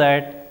saw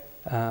that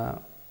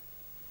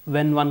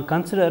when one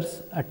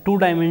considers a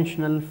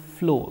two-dimensional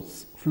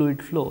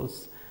fluid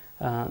flows,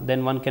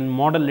 then one can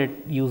model it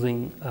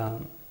using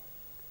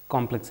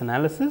complex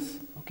analysis,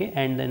 okay,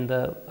 and then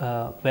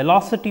the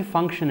velocity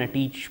function at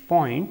each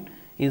point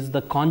is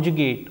the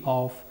conjugate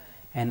of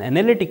an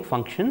analytic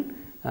function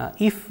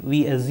if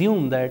we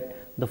assume that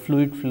the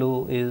fluid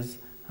flow is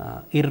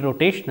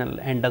irrotational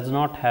and does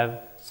not have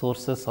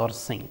sources or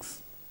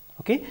sinks.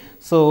 Okay.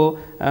 So,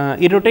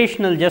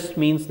 irrotational just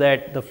means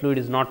that the fluid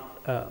is not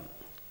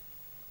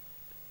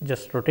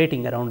just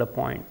rotating around a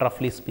point,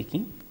 roughly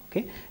speaking,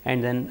 okay,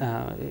 and then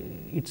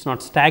it is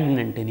not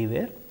stagnant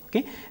anywhere.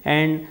 Okay.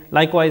 And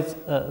likewise,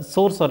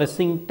 source or a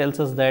sink tells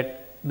us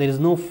that there is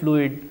no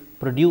fluid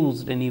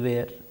produced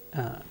anywhere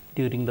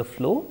during the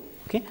flow,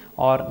 okay,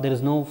 or there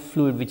is no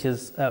fluid which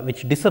is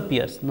which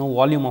disappears, no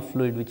volume of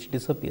fluid which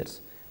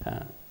disappears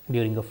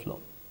during the flow.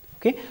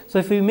 Okay. So,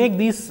 if we make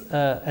these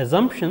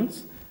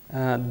assumptions,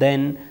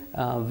 then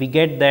we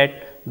get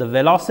that the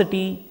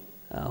velocity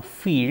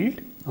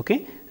field,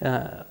 okay,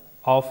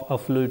 of a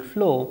fluid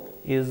flow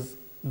is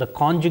the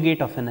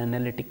conjugate of an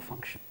analytic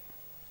function.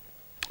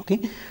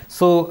 Okay.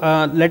 So,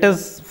 let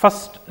us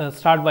first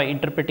start by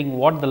interpreting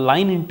what the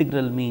line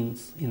integral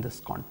means in this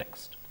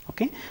context.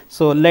 Okay.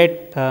 So,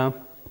 let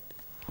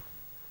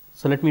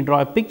me draw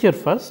a picture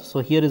first. So,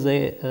 here is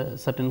a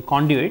certain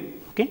conduit,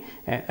 okay,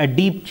 a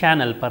deep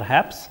channel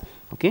perhaps,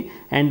 okay,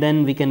 and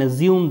then we can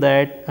assume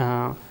that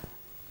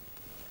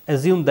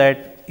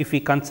if we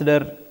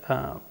consider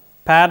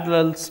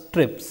parallel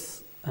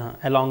strips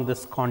along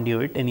this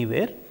conduit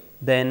anywhere,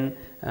 then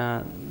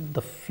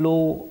the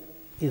flow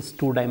is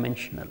two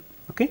dimensional.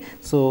 Okay.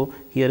 So,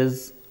 here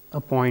is a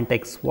point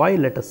x y,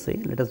 let us say,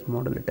 let us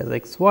model it as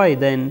x y,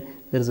 then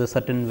there is a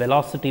certain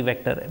velocity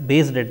vector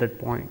based at that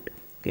point,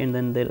 okay, and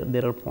then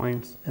there are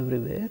points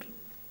everywhere,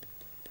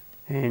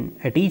 and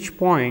at each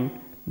point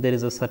there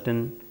is a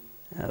certain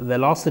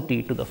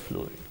velocity to the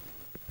fluid,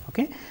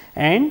 okay,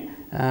 and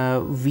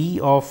v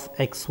of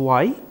x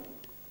y,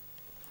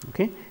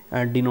 okay,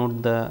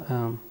 denote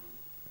the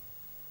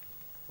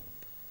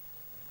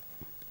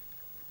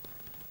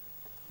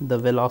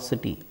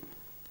velocity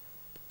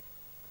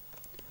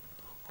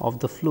of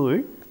the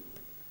fluid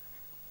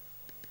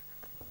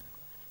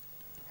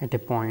at a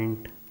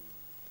point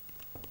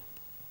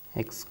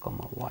x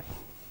comma y,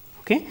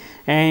 okay,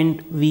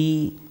 and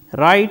we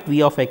write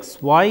v of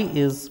x y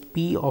is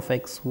p of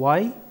x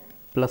y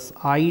plus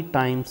I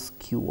times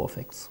q of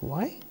x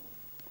y,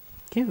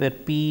 okay, where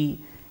p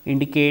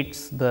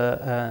indicates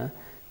the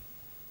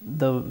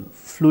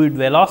fluid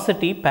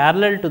velocity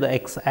parallel to the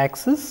x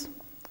axis.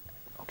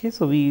 Okay,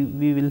 so we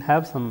will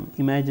have some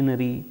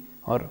imaginary,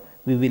 or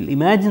we will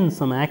imagine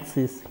some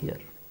axis here.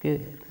 Okay,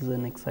 this is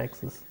an x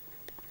axis,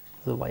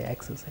 this is a y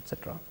axis,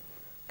 etc.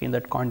 Okay, in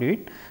that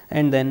conduit,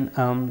 and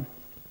then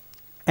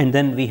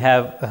we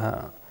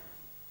have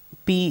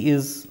p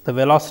is the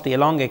velocity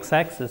along x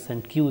axis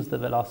and q is the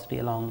velocity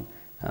along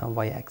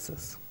y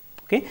axis.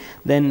 Okay,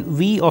 then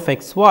v of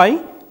x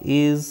y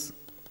is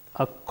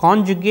a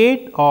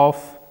conjugate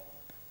of,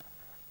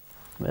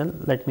 well,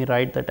 let me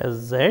write that as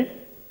z,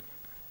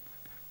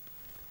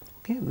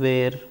 okay,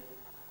 where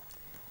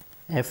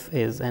f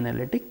is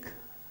analytic,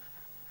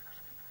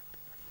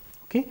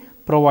 okay,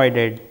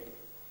 provided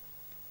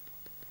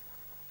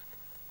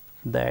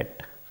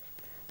that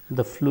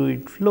the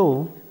fluid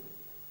flow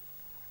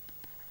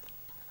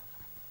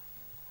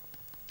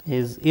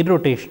is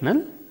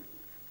irrotational,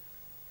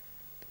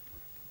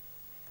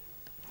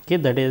 okay,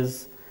 that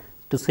is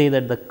to say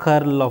that the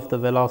curl of the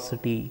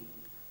velocity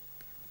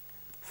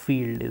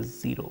field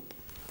is 0,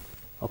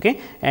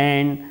 okay,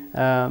 and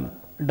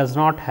does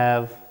not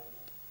have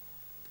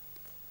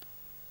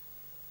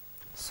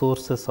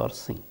sources or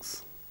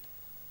sinks.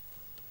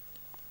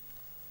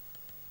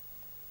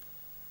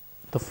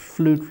 The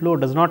fluid flow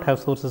does not have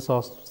sources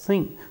or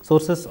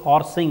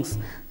sinks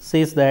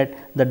says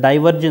that the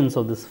divergence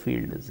of this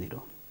field is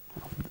 0,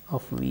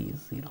 of V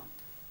is 0.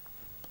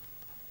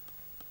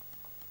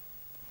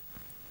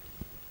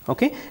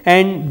 Okay.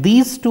 And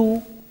these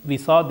two, we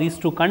saw these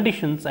two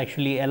conditions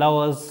actually allow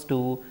us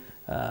to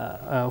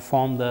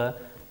form the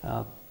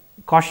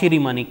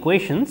Cauchy-Riemann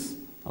equations.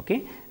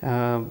 Okay.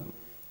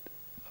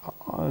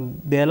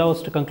 They allow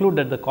us to conclude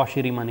that the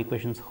Cauchy-Riemann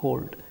equations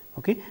hold,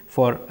 okay,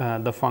 for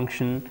the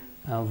function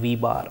V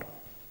bar,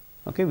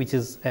 okay, which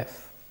is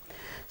f.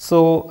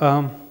 So,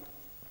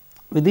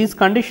 with these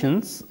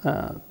conditions,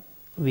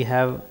 we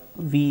have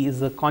V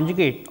is a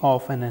conjugate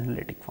of an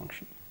analytic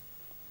function.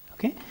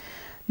 Okay.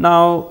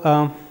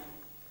 Now,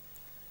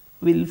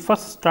 we will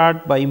first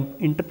start by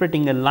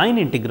interpreting a line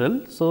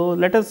integral. So,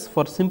 let us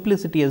for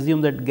simplicity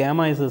assume that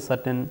gamma is a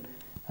certain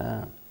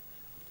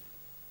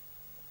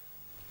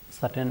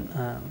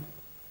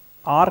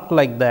arc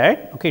like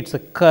that. Okay, it is a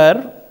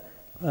curve.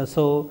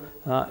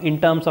 In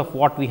terms of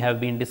what we have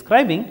been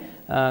describing,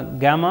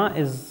 gamma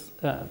is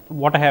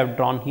what I have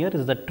drawn here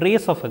is the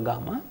trace of a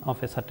gamma,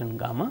 of a certain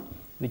gamma,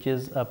 which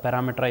is a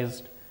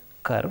parameterized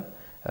curve.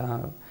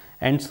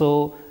 And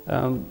so,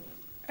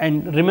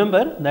 and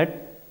remember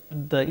that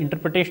the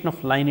interpretation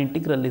of line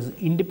integral is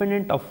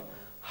independent of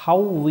how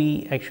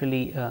we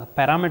actually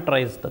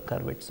parameterize the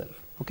curve itself.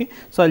 Okay.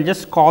 So, I will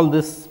just call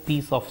this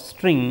piece of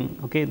string,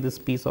 okay, this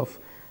piece of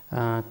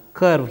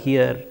curve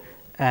here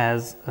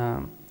as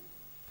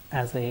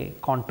a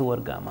contour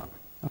gamma,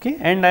 okay,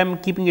 and I am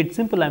keeping it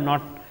simple. I am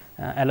not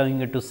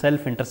allowing it to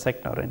self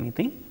intersect or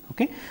anything.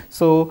 Okay.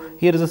 So,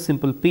 here is a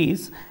simple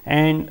piece,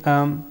 and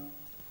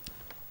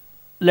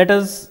let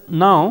us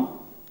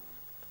now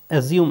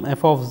assume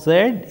f of z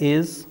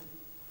is,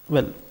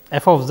 well,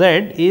 f of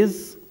z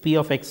is p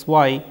of x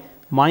y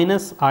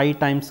minus I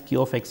times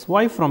q of x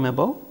y from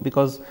above,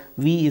 because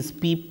V is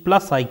p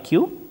plus I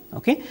q.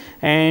 Okay.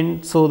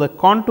 And so, the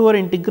contour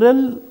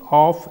integral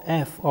of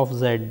f of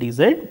z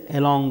dz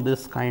along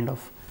this kind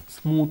of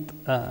smooth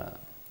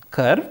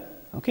curve,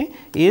 okay,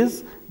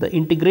 is the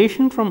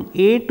integration from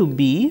a to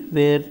b,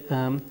 where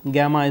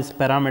gamma is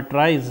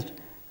parameterized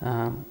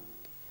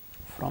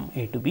from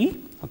a to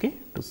b, okay,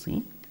 to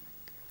c,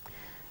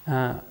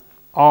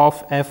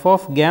 of f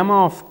of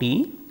gamma of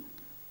t,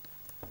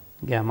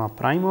 gamma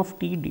prime of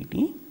t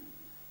dt.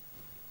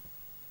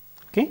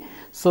 Okay.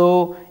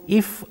 So,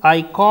 if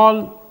I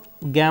call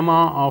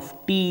gamma of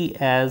t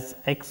as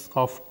x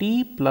of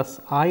t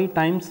plus I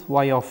times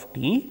y of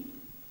t,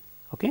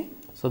 okay.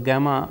 So,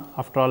 gamma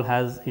after all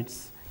has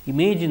its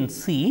image in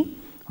C,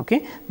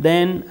 okay.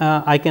 Then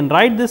I can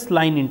write this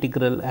line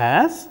integral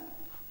as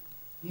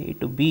a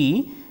to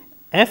b,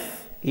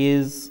 f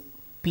is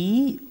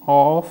p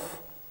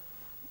of,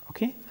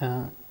 okay,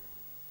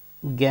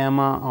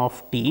 gamma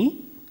of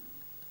t.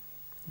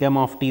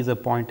 Gamma of t is a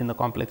point in the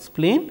complex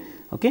plane.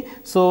 Okay.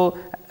 So,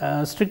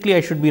 strictly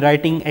I should be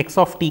writing x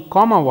of t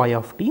comma y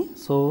of t.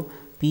 So,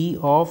 p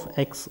of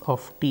x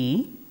of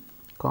t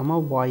comma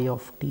y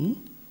of t,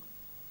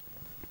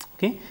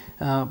 okay,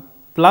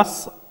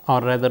 plus or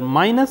rather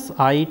minus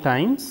I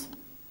times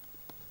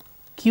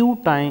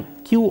q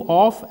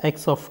of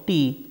x of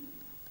t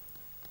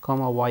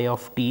comma y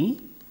of t,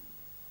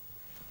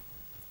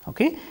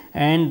 okay,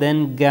 and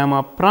then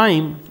gamma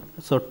prime.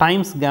 So,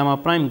 times gamma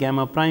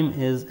prime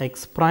is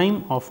x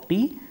prime of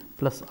t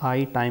plus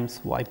I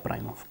times y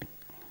prime of t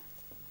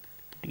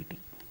dt.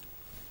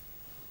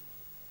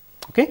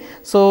 Okay.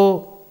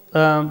 So,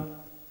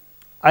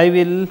 I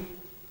will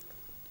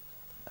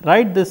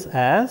write this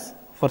as,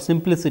 for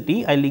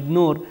simplicity I will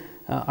ignore,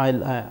 I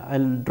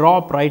will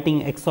drop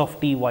writing x of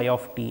t, y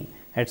of t,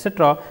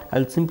 etcetera. I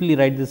will simply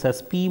write this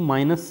as p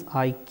minus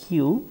I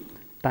q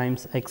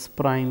times x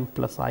prime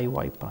plus I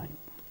y prime.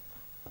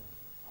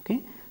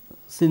 Okay.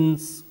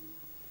 Since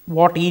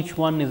what each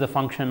one is a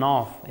function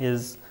of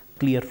is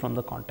clear from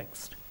the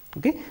context.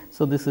 Okay.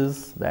 So, this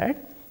is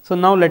that. So,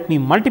 now let me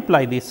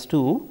multiply these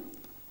two.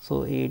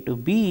 So, a to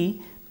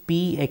b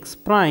p x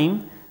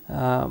prime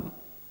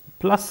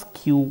plus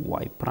q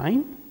y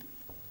prime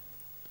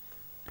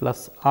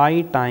plus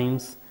I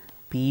times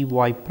p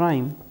y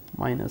prime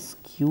minus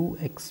q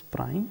x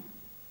prime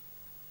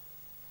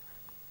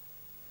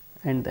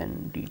and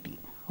then dt,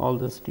 all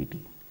this dt.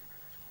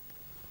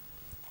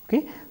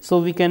 Okay. So,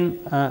 we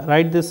can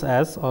write this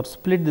as or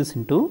split this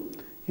into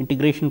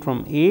integration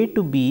from a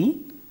to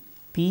b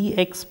p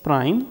x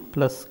prime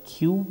plus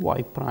q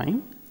y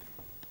prime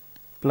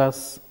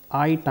plus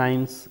I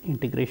times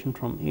integration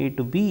from a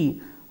to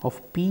b of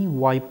p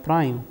y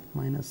prime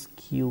minus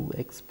q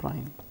x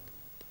prime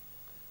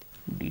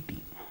dt.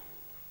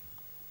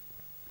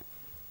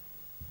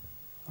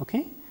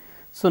 Okay.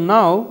 So,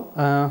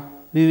 now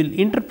we will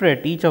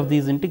interpret each of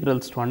these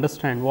integrals to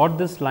understand what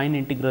this line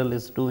integral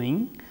is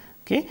doing.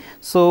 Okay.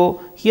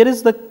 So, here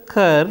is the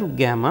curve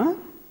gamma,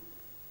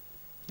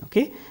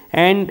 okay,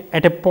 and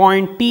at a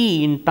point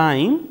t in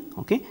time,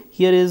 okay,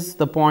 here is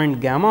the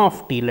point gamma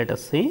of t, let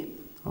us say.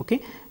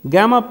 Okay.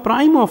 Gamma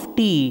prime of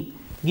t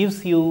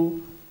gives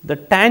you the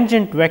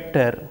tangent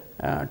vector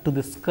to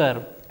this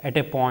curve at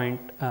a point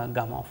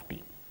gamma of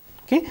t.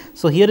 Okay.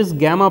 So, here is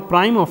gamma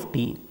prime of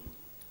t,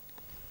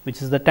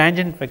 which is the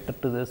tangent vector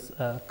to this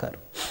curve,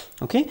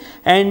 okay,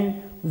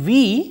 and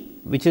v,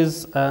 which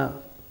is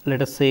let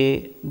us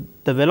say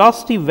the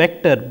velocity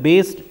vector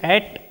based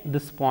at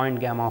this point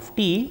gamma of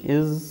t,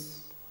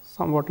 is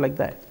somewhat like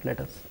that, let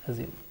us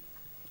assume.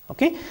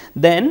 Okay.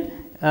 Then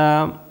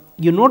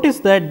you notice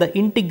that the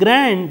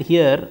integrand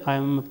here, I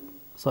am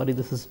sorry,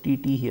 this is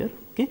dt here.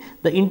 Okay.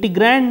 The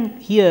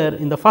integrand here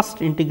in the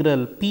first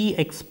integral p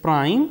x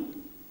prime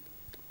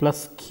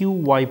plus q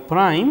y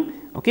prime,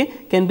 okay,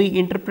 can be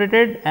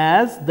interpreted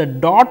as the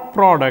dot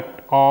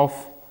product of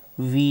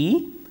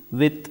v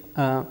with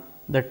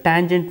the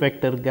tangent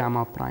vector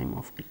gamma prime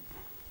of t.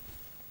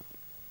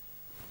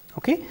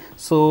 Okay.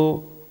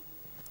 So,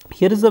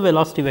 here is the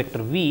velocity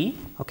vector v.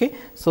 Okay.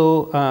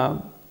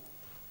 So,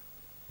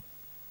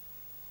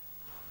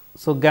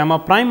 so gamma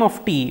prime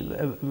of t,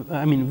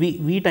 I mean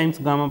v times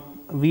gamma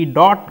v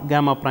dot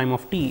gamma prime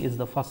of t is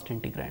the first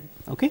integrand.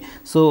 Okay.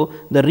 So,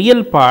 the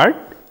real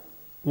part,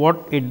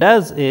 what it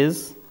does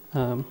is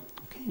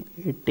okay,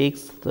 it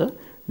takes the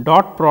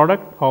dot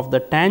product of the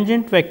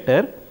tangent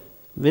vector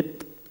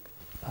with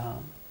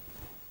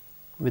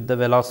the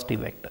velocity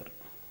vector,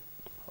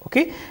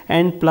 okay,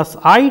 and plus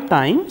I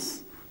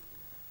times,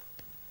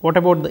 what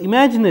about the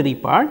imaginary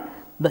part?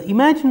 The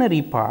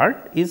imaginary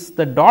part is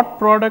the dot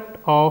product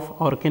of,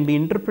 or can be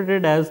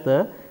interpreted as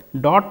the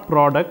dot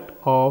product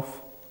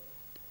of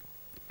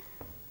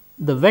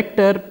the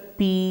vector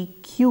p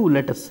q,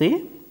 let us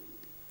say,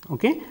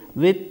 okay,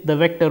 with the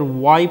vector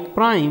y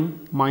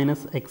prime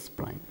minus x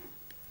prime.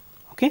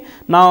 Okay.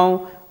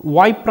 Now,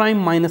 y prime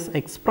minus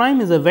x prime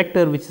is a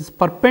vector which is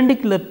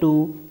perpendicular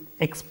to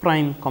x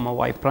prime comma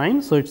y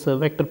prime. So, it is a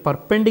vector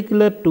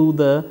perpendicular to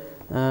the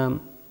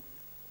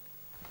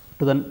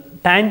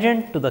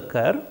tangent to the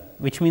curve,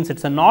 which means it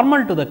is a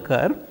normal to the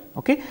curve,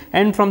 okay,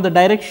 and from the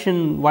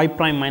direction y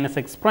prime minus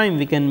x prime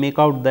we can make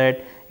out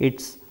that it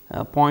is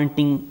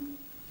pointing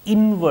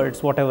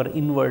inwards, whatever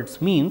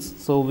inwards means.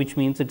 So, which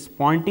means it is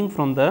pointing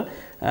from the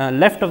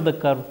left of the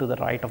curve to the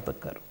right of the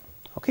curve.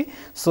 Okay.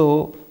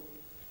 So,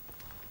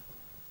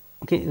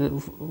 okay,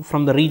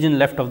 from the region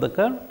left of the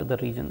curve to the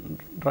region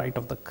right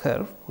of the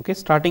curve, okay,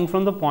 starting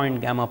from the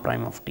point gamma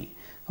prime of t.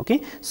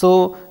 Okay.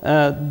 So,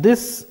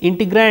 this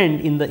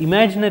integrand in the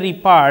imaginary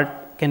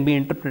part can be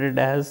interpreted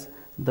as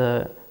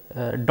the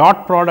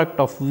dot product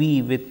of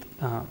v with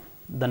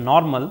the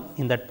normal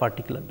in that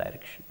particular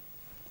direction,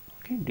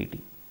 okay, dt.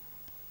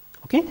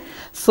 Okay.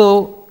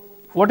 So,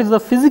 what is the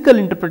physical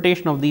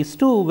interpretation of these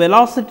two?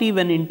 Velocity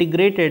when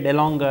integrated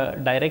along a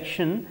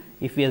direction,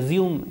 if we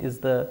assume is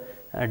the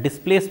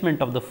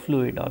displacement of the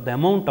fluid or the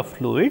amount of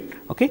fluid.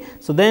 Okay.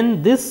 So,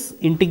 then this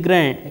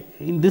integrand,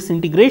 this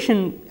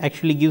integration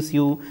actually gives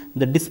you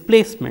the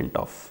displacement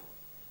of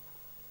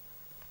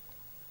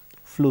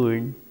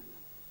fluid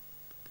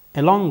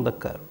along the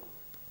curve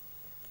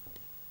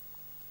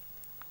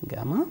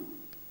gamma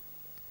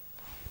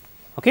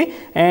Okay,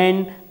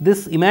 and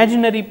this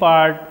imaginary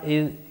part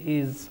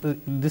is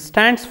this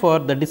stands for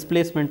the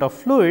displacement of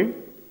fluid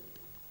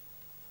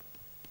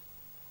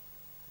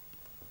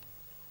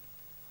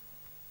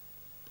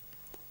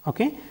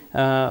okay,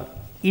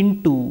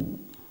 into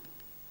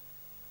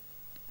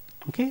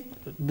okay.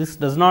 This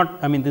does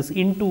not, I mean, this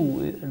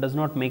into does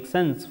not make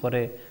sense for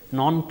a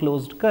non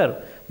closed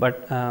curve,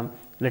 but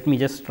let me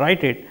just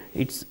write it,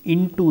 it is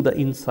into the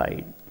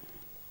inside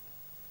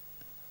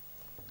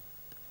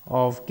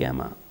of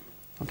gamma.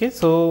 Okay.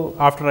 So,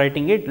 after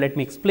writing it, let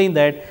me explain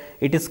that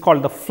it is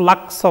called the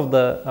flux of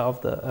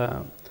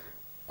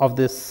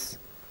this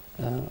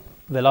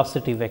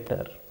velocity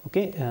vector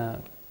okay,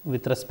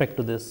 with respect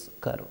to this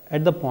curve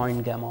at the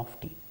point gamma of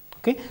t.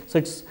 Okay. So,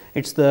 it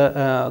is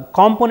the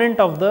component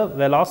of the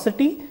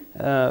velocity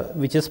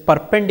which is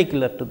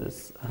perpendicular to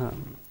this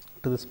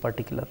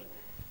particular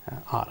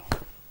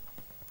arc.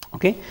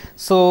 Okay.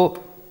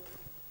 So,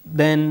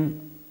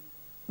 then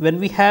when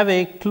we have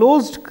a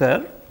closed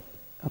curve,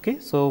 okay,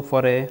 so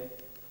for a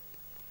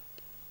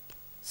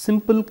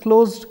simple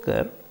closed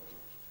curve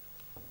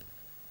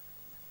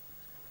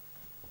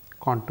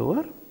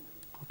contour,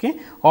 okay,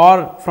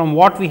 or from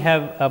what we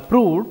have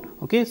proved,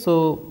 okay,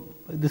 so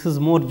this is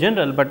more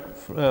general, but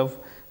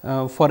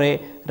for a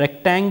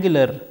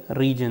rectangular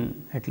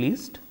region at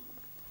least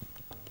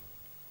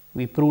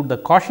we proved the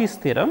Cauchy's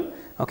theorem.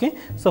 Okay.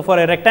 So, for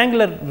a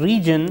rectangular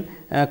region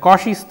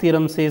Cauchy's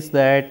theorem says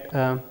that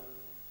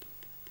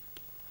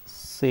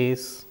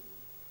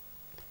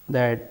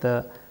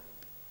the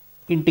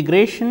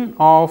integration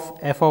of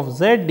f of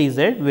z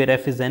dz, where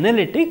f is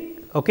analytic,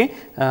 okay,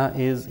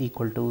 is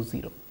equal to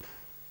 0,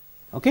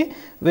 okay,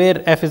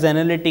 where f is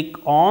analytic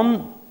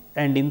on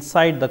and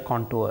inside the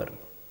contour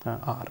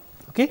R.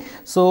 Okay.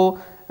 So,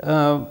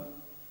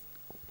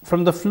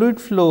 from the fluid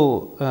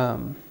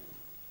flow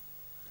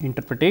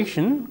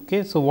interpretation,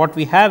 okay, so what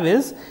we have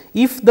is,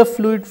 if the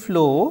fluid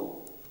flow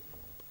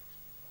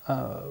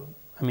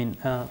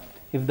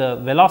if the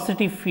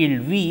velocity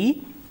field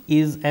v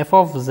is f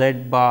of z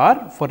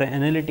bar for an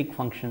analytic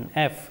function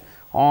f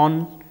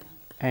on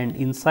and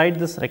inside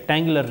this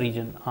rectangular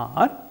region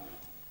R,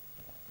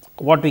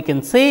 what we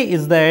can say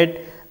is that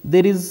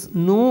there is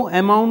no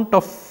amount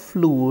of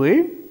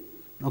fluid.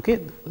 Okay.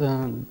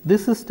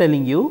 This is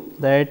telling you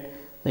that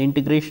the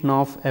integration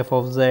of f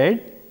of z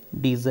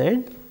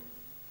dz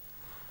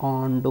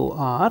on dou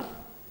R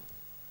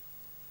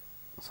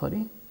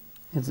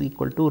is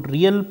equal to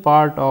real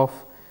part of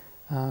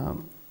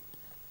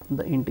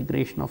the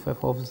integration of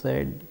f of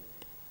z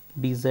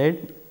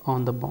dz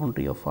on the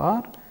boundary of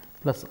R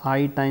plus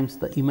I times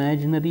the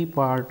imaginary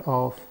part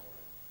of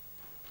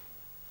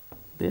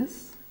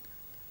this,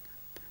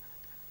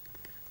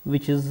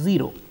 which is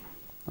 0,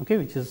 okay,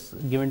 which is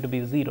given to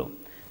be 0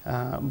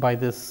 by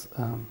this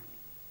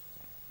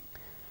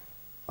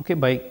okay,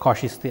 by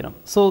Cauchy's theorem.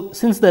 So,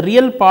 since the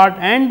real part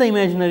and the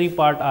imaginary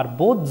part are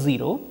both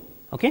 0,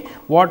 okay,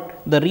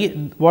 what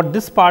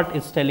this part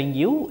is telling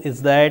you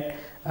is that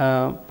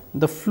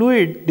the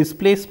fluid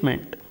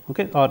displacement,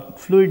 okay, or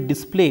fluid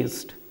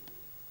displaced,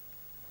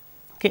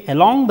 okay,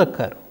 along the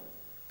curve,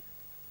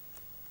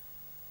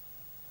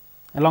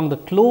 along the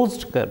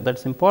closed curve, that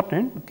is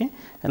important, okay,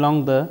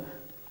 along the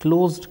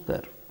closed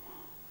curve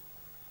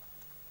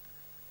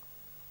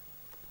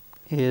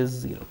is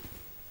 0.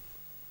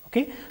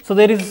 Okay. So,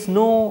 there is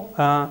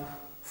no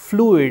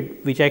fluid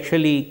which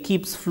actually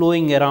keeps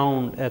flowing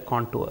around a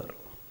contour.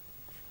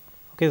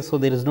 Okay. So,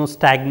 there is no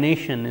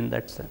stagnation in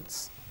that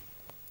sense.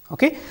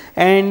 Okay.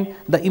 And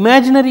the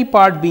imaginary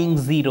part being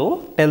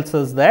 0 tells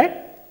us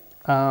that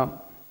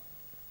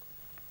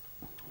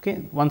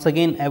okay, once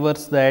again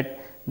averts that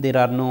there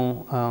are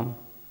no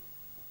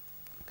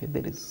okay,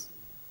 there is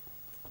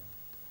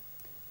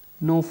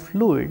no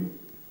fluid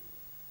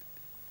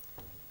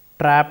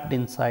trapped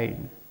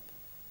inside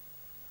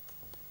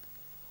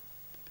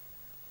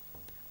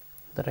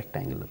the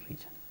rectangular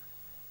region.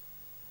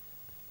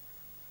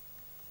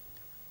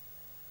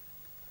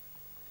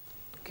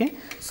 Okay.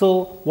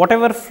 So,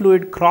 whatever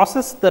fluid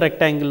crosses the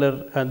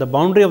rectangular the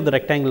boundary of the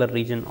rectangular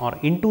region or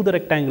into the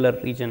rectangular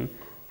region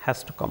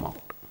has to come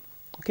out.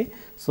 Okay.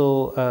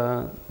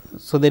 So,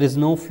 so there is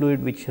no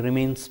fluid which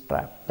remains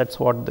trapped, that is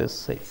what this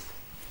says.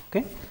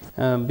 Okay.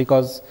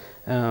 Because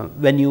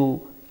when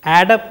you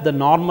add up the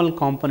normal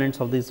components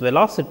of this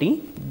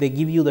velocity, they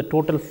give you the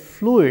total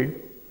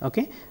fluid,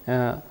 okay,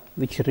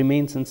 which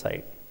remains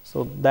inside.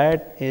 So,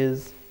 that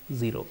is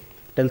 0,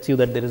 tells you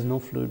that there is no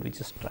fluid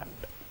which is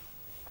trapped.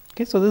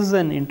 Okay. So, this is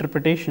an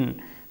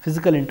interpretation,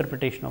 physical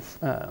interpretation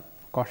of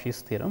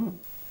Cauchy's theorem.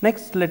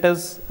 Next, let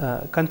us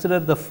consider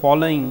the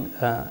following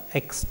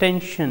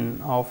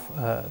extension of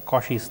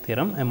Cauchy's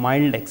theorem, a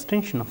mild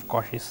extension of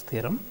Cauchy's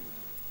theorem.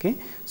 Okay.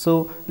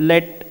 So,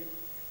 let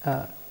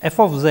f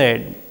of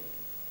z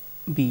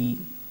be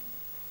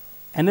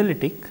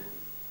analytic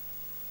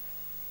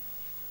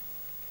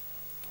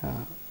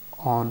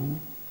on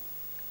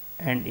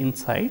and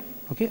inside,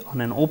 okay,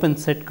 on an open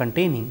set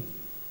containing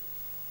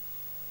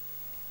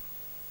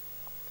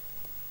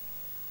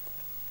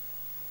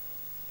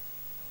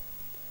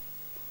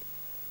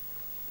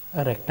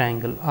a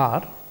rectangle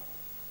R,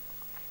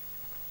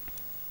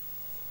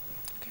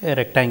 okay, a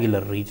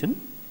rectangular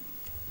region.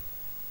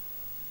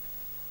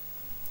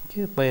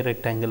 Okay, by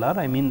rectangle R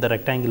I mean the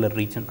rectangular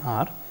region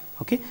R,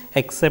 okay,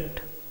 except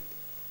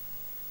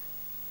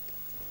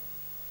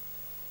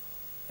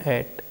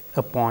at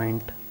a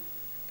point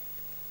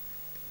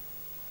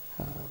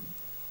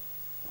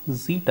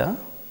zeta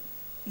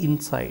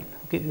inside,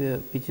 okay,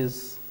 which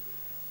is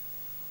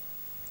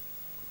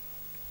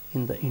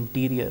in the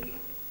interior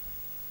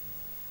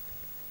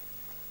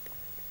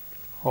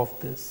of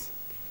this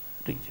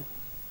region.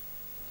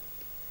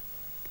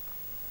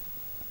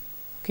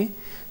 Okay.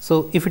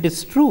 So, if it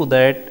is true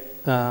that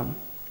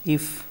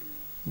if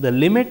the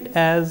limit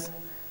as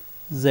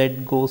z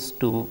goes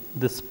to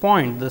this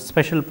point, the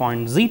special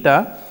point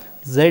zeta,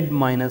 z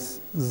minus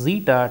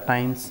zeta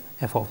times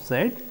f of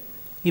z,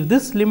 if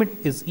this limit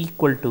is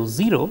equal to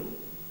 0,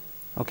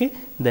 okay,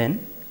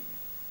 then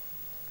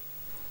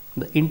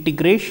the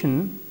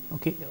integration,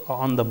 okay,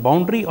 on the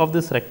boundary of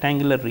this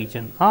rectangular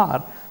region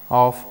R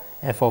of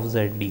f of z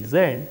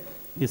dz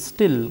is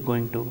still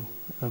going to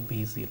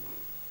be 0.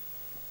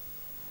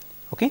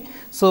 Okay.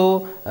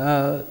 So,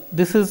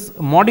 this is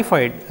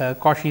modified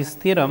Cauchy's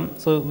theorem.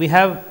 So, we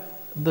have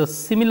the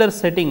similar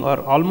setting or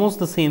almost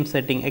the same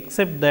setting,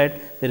 except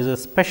that there is a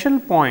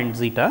special point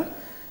zeta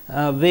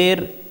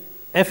where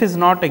f is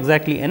not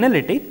exactly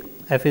analytic,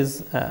 f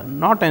is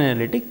not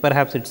analytic,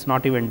 perhaps it is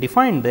not even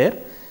defined there,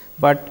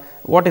 but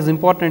what is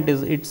important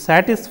is it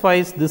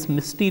satisfies this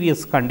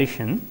mysterious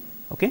condition.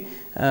 Okay.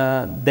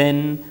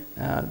 Then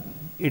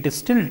it is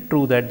still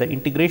true that the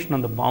integration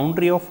on the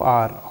boundary of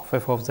R of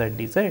f of z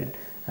dz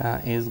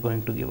is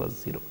going to give us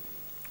 0.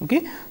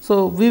 Okay.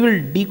 So, we will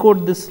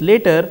decode this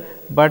later,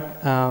 but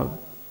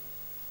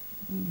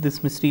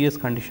this mysterious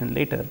condition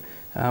later,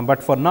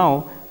 but for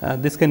now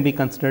this can be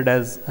considered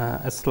as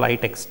a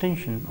slight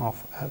extension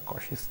of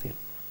Cauchy's theorem.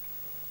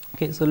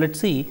 Okay. So, let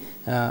us see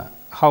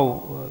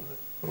how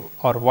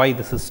or why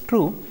this is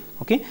true.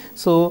 Okay.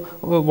 So,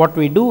 what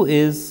we do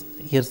is,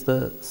 here is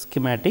the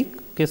schematic.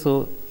 Okay.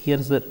 So, here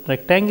is the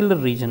rectangular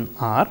region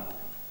R,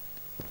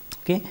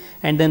 okay,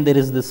 and then there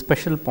is this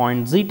special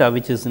point zeta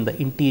which is in the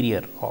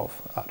interior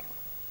of R.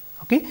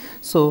 Okay.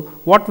 So,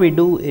 what we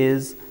do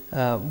is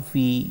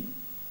we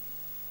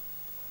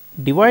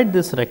divide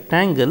this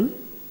rectangle,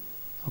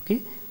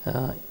 okay,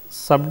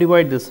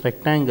 subdivide this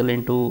rectangle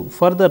into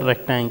further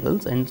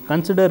rectangles and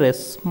consider a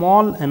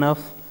small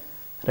enough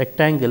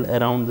rectangle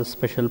around the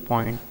special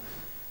point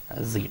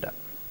zeta.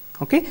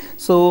 Okay.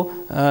 So,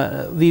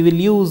 we will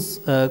use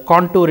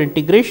contour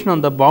integration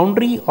on the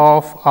boundary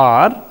of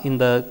R in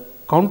the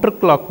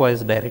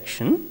counterclockwise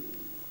direction.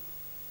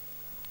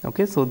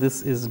 Okay. So,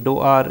 this is dou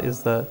R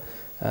is the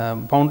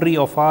boundary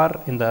of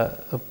R in the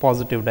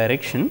positive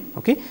direction.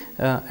 Okay.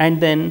 And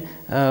then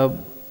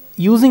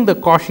using the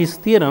Cauchy's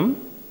theorem,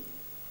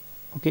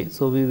 okay,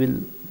 so we will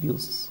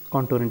use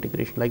contour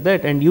integration like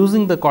that, and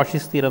using the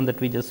Cauchy's theorem that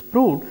we just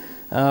proved,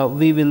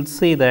 we will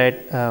say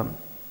that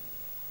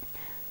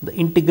the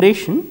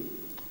integration,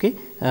 okay,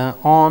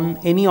 on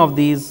any of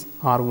these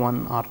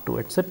R1, R2,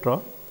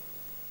 etc.,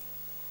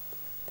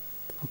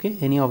 okay,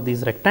 any of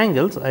these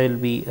rectangles, I will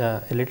be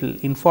a little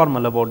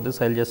informal about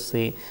this. I will just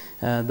say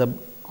the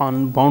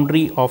on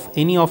boundary of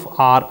any of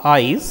R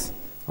i's,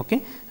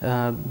 okay,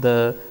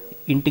 the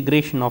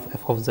integration of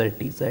f of z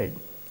dz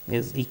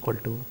is equal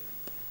to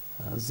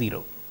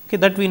 0. Okay,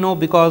 that we know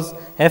because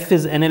f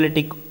is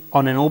analytic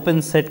on an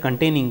open set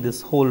containing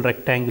this whole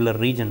rectangular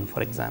region,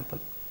 for example.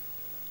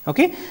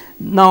 Okay.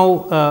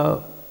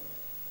 Now,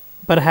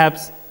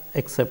 perhaps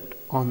except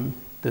on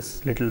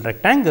this little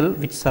rectangle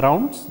which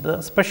surrounds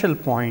the special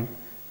point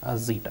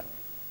zeta.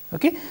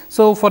 Okay.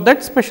 So, for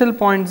that special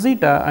point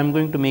zeta, I am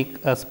going to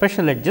make a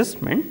special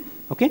adjustment.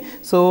 Okay.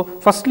 So,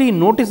 firstly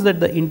notice that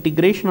the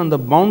integration on the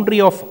boundary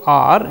of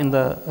R in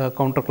the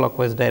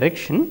counterclockwise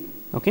direction,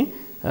 okay,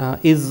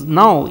 is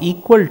now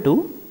equal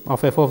to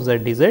of f of z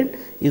dz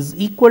is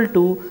equal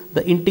to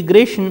the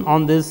integration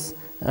on this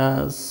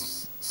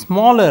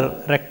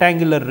smaller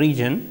rectangular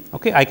region.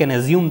 Okay. I can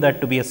assume that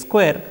to be a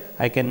square.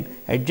 I can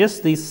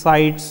adjust these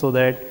sides so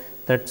that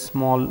that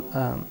small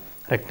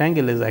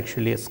rectangle is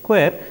actually a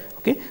square.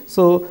 Okay.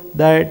 So,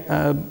 that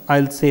I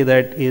will say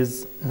that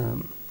is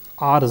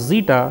R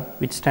zeta,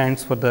 which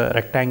stands for the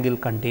rectangle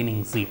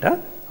containing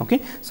zeta.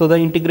 Okay. So, the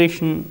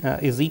integration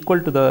is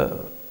equal to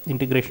the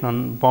integration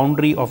on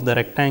boundary of the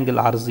rectangle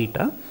R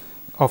zeta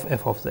of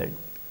f of z.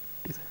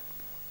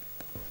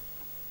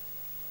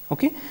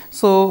 Okay.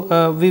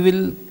 So, we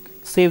will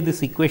save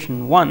this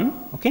equation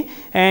 1, okay,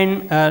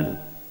 and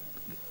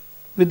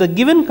with the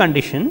given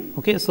condition.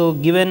 Okay. So,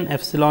 given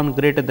epsilon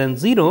greater than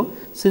 0,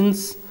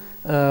 since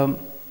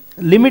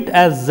limit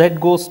as z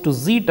goes to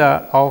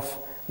zeta of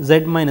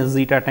z minus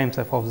zeta times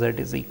f of z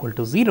is equal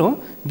to 0,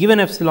 given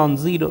epsilon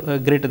 0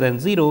 greater than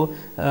 0,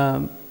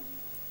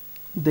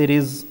 there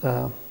is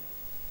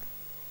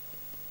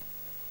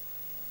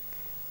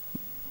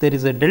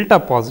a delta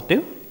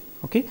positive,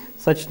 okay,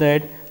 such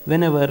that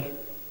whenever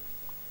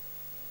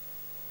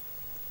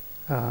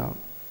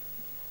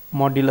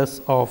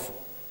modulus of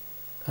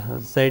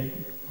z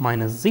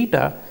minus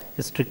zeta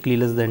is strictly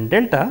less than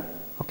delta,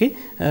 okay,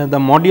 the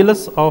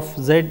modulus of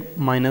z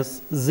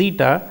minus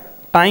zeta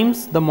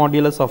times the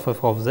modulus of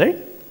f of z,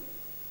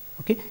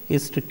 okay,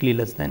 is strictly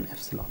less than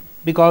epsilon,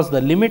 because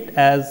the limit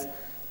as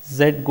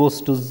z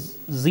goes to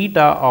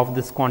zeta of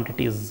this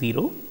quantity is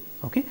 0.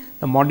 Okay.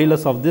 The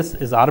modulus of this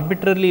is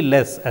arbitrarily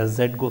less as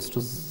z goes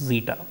to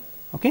zeta.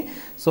 Okay.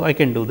 So, I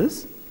can do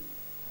this,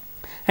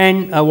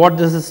 and what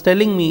this is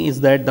telling me is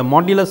that the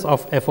modulus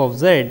of f of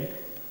z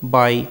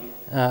by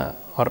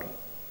or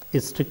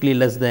is strictly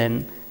less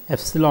than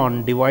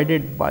epsilon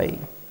divided by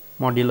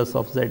modulus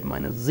of z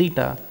minus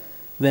zeta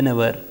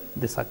whenever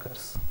this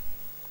occurs.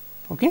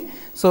 Okay.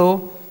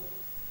 So,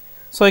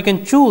 I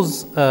can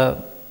choose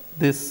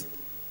this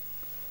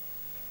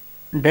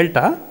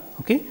delta.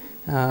 Okay.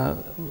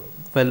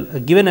 Well,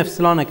 given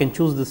epsilon, I can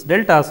choose this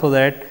delta so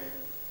that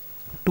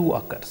 2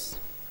 occurs.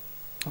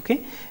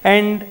 Okay.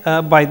 And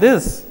by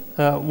this,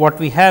 what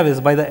we have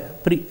is, by the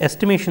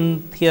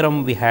estimation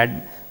theorem we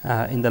had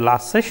in the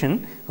last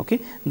session, okay,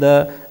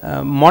 the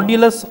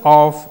modulus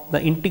of the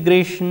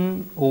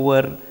integration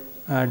over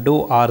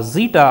dou r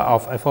zeta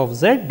of f of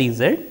z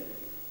dz,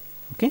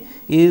 okay,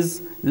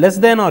 is less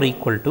than or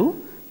equal to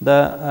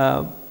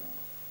the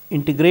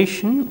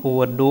integration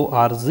over dou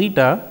r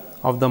zeta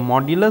of the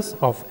modulus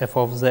of f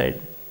of z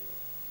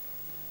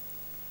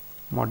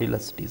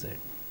modulus dz,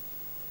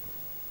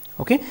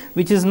 okay,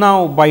 which is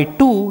now by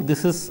 2.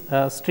 This is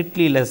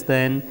strictly less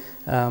than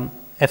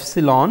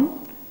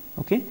epsilon,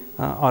 okay,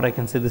 or I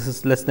can say this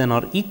is less than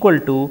or equal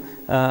to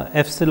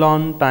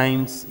epsilon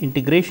times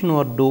integration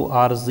over dou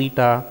r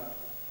zeta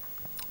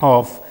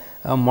of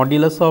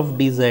modulus of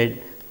dz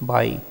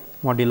by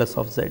modulus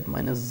of z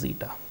minus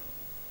zeta.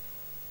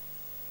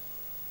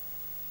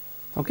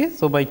 Okay.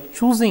 So, by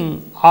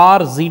choosing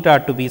r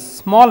zeta to be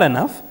small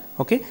enough,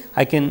 okay,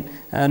 I can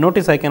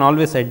notice I can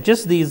always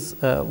adjust these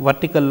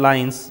vertical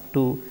lines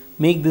to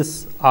make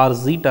this r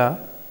zeta,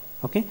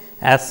 okay,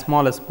 as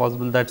small as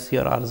possible. That is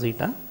here r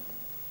zeta,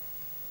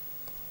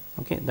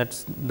 okay, that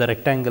is the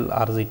rectangle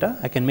r zeta.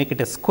 I can make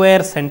it a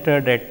square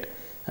centered at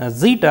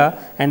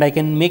zeta, and I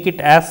can make it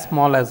as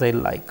small as I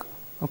like.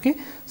 Okay.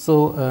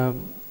 So,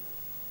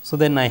 so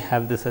then I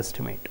have this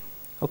estimate.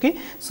 Okay.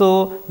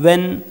 So,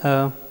 when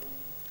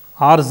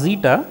r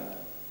zeta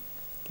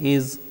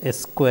is a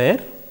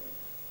square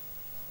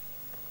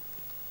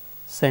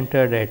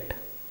centered at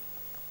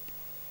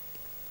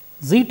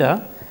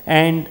zeta,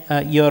 and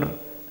your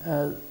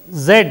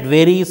z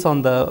varies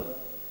on the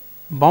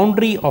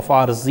boundary of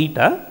r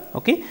zeta.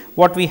 Okay.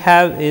 What we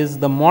have is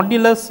the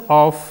modulus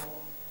of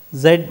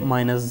z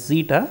minus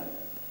zeta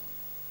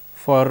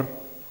for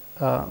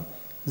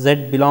z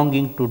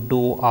belonging to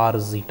dou r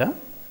zeta,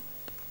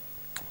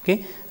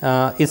 okay,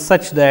 is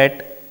such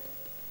that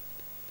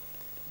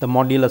the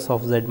modulus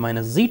of z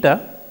minus zeta,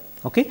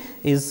 okay,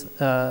 is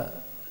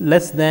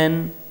less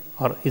than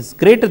or is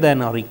greater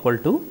than or equal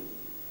to,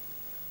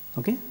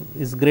 okay,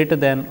 is greater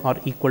than or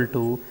equal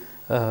to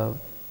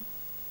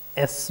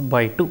s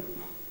by 2,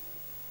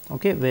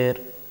 okay, where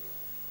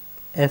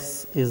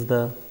s is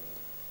the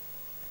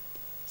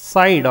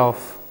side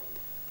of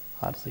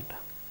r zeta,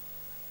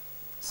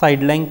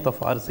 side length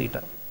of r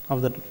zeta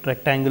of the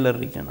rectangular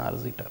region r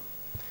zeta.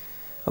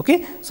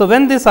 Okay. So,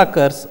 when this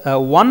occurs,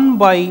 1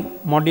 by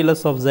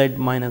modulus of z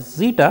minus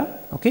zeta,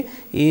 okay,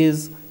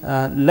 is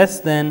less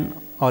than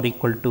or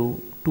equal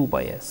to 2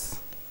 by s.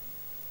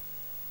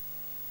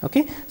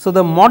 Okay. So,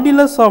 the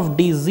modulus of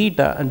d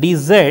zeta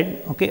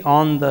dz, okay,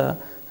 on the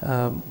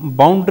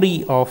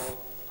boundary of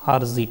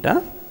r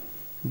zeta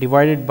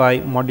divided by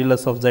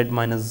modulus of z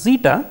minus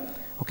zeta,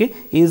 okay,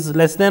 is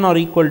less than or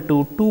equal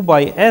to 2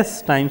 by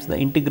s times the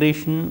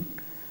integration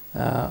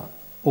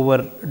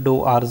over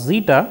dou r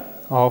zeta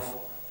of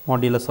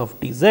modulus of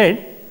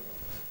dz,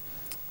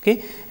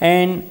 okay,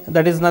 and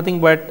that is nothing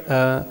but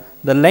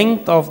the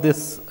length of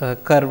this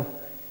curve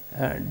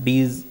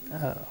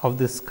of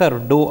this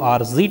curve dou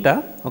r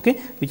zeta, okay,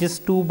 which is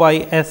 2 by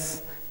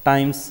s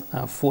times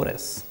 4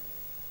 s.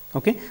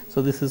 Okay.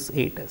 So, this is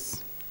 8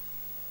 s,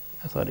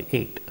 sorry,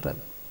 8 rather.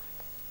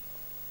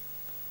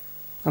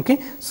 Okay.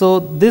 So,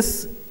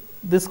 this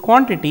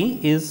quantity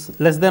is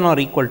less than or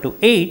equal to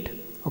 8.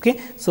 Okay.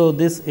 So,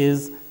 this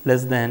is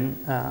less than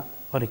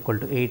or equal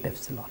to 8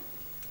 epsilon.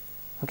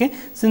 Okay.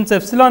 Since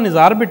epsilon is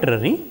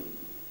arbitrary,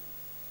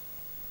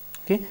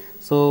 okay,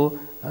 so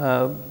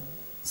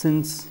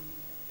since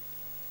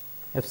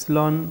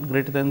epsilon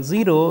greater than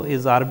 0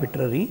 is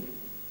arbitrary,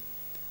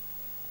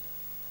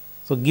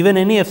 so given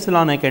any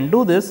epsilon I can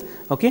do this.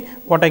 Okay.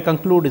 What I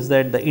conclude is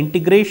that the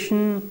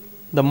integration,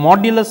 the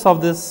modulus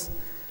of this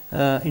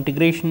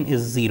integration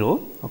is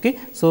 0. Okay.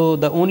 So,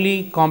 the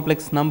only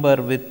complex number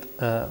with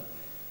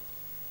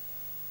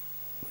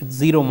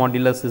 0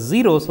 modulus is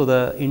 0. So,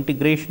 the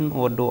integration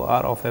over dou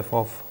r of f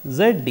of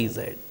z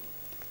dz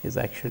is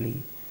actually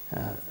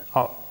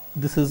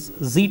this is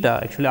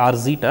zeta, actually r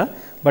zeta,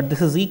 but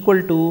this is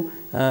equal to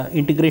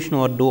integration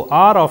over dou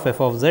r of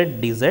f of z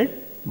dz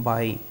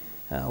by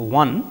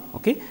 1,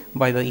 okay,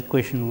 by the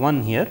equation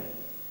 1 here.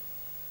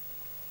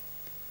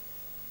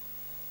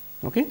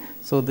 Okay.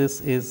 So,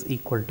 this is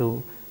equal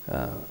to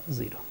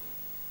 0.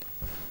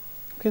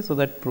 Okay. So,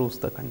 that proves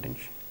the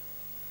contention.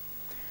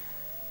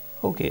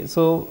 Okay.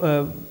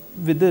 So,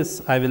 with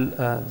this I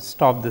will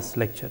stop this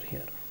lecture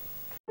here.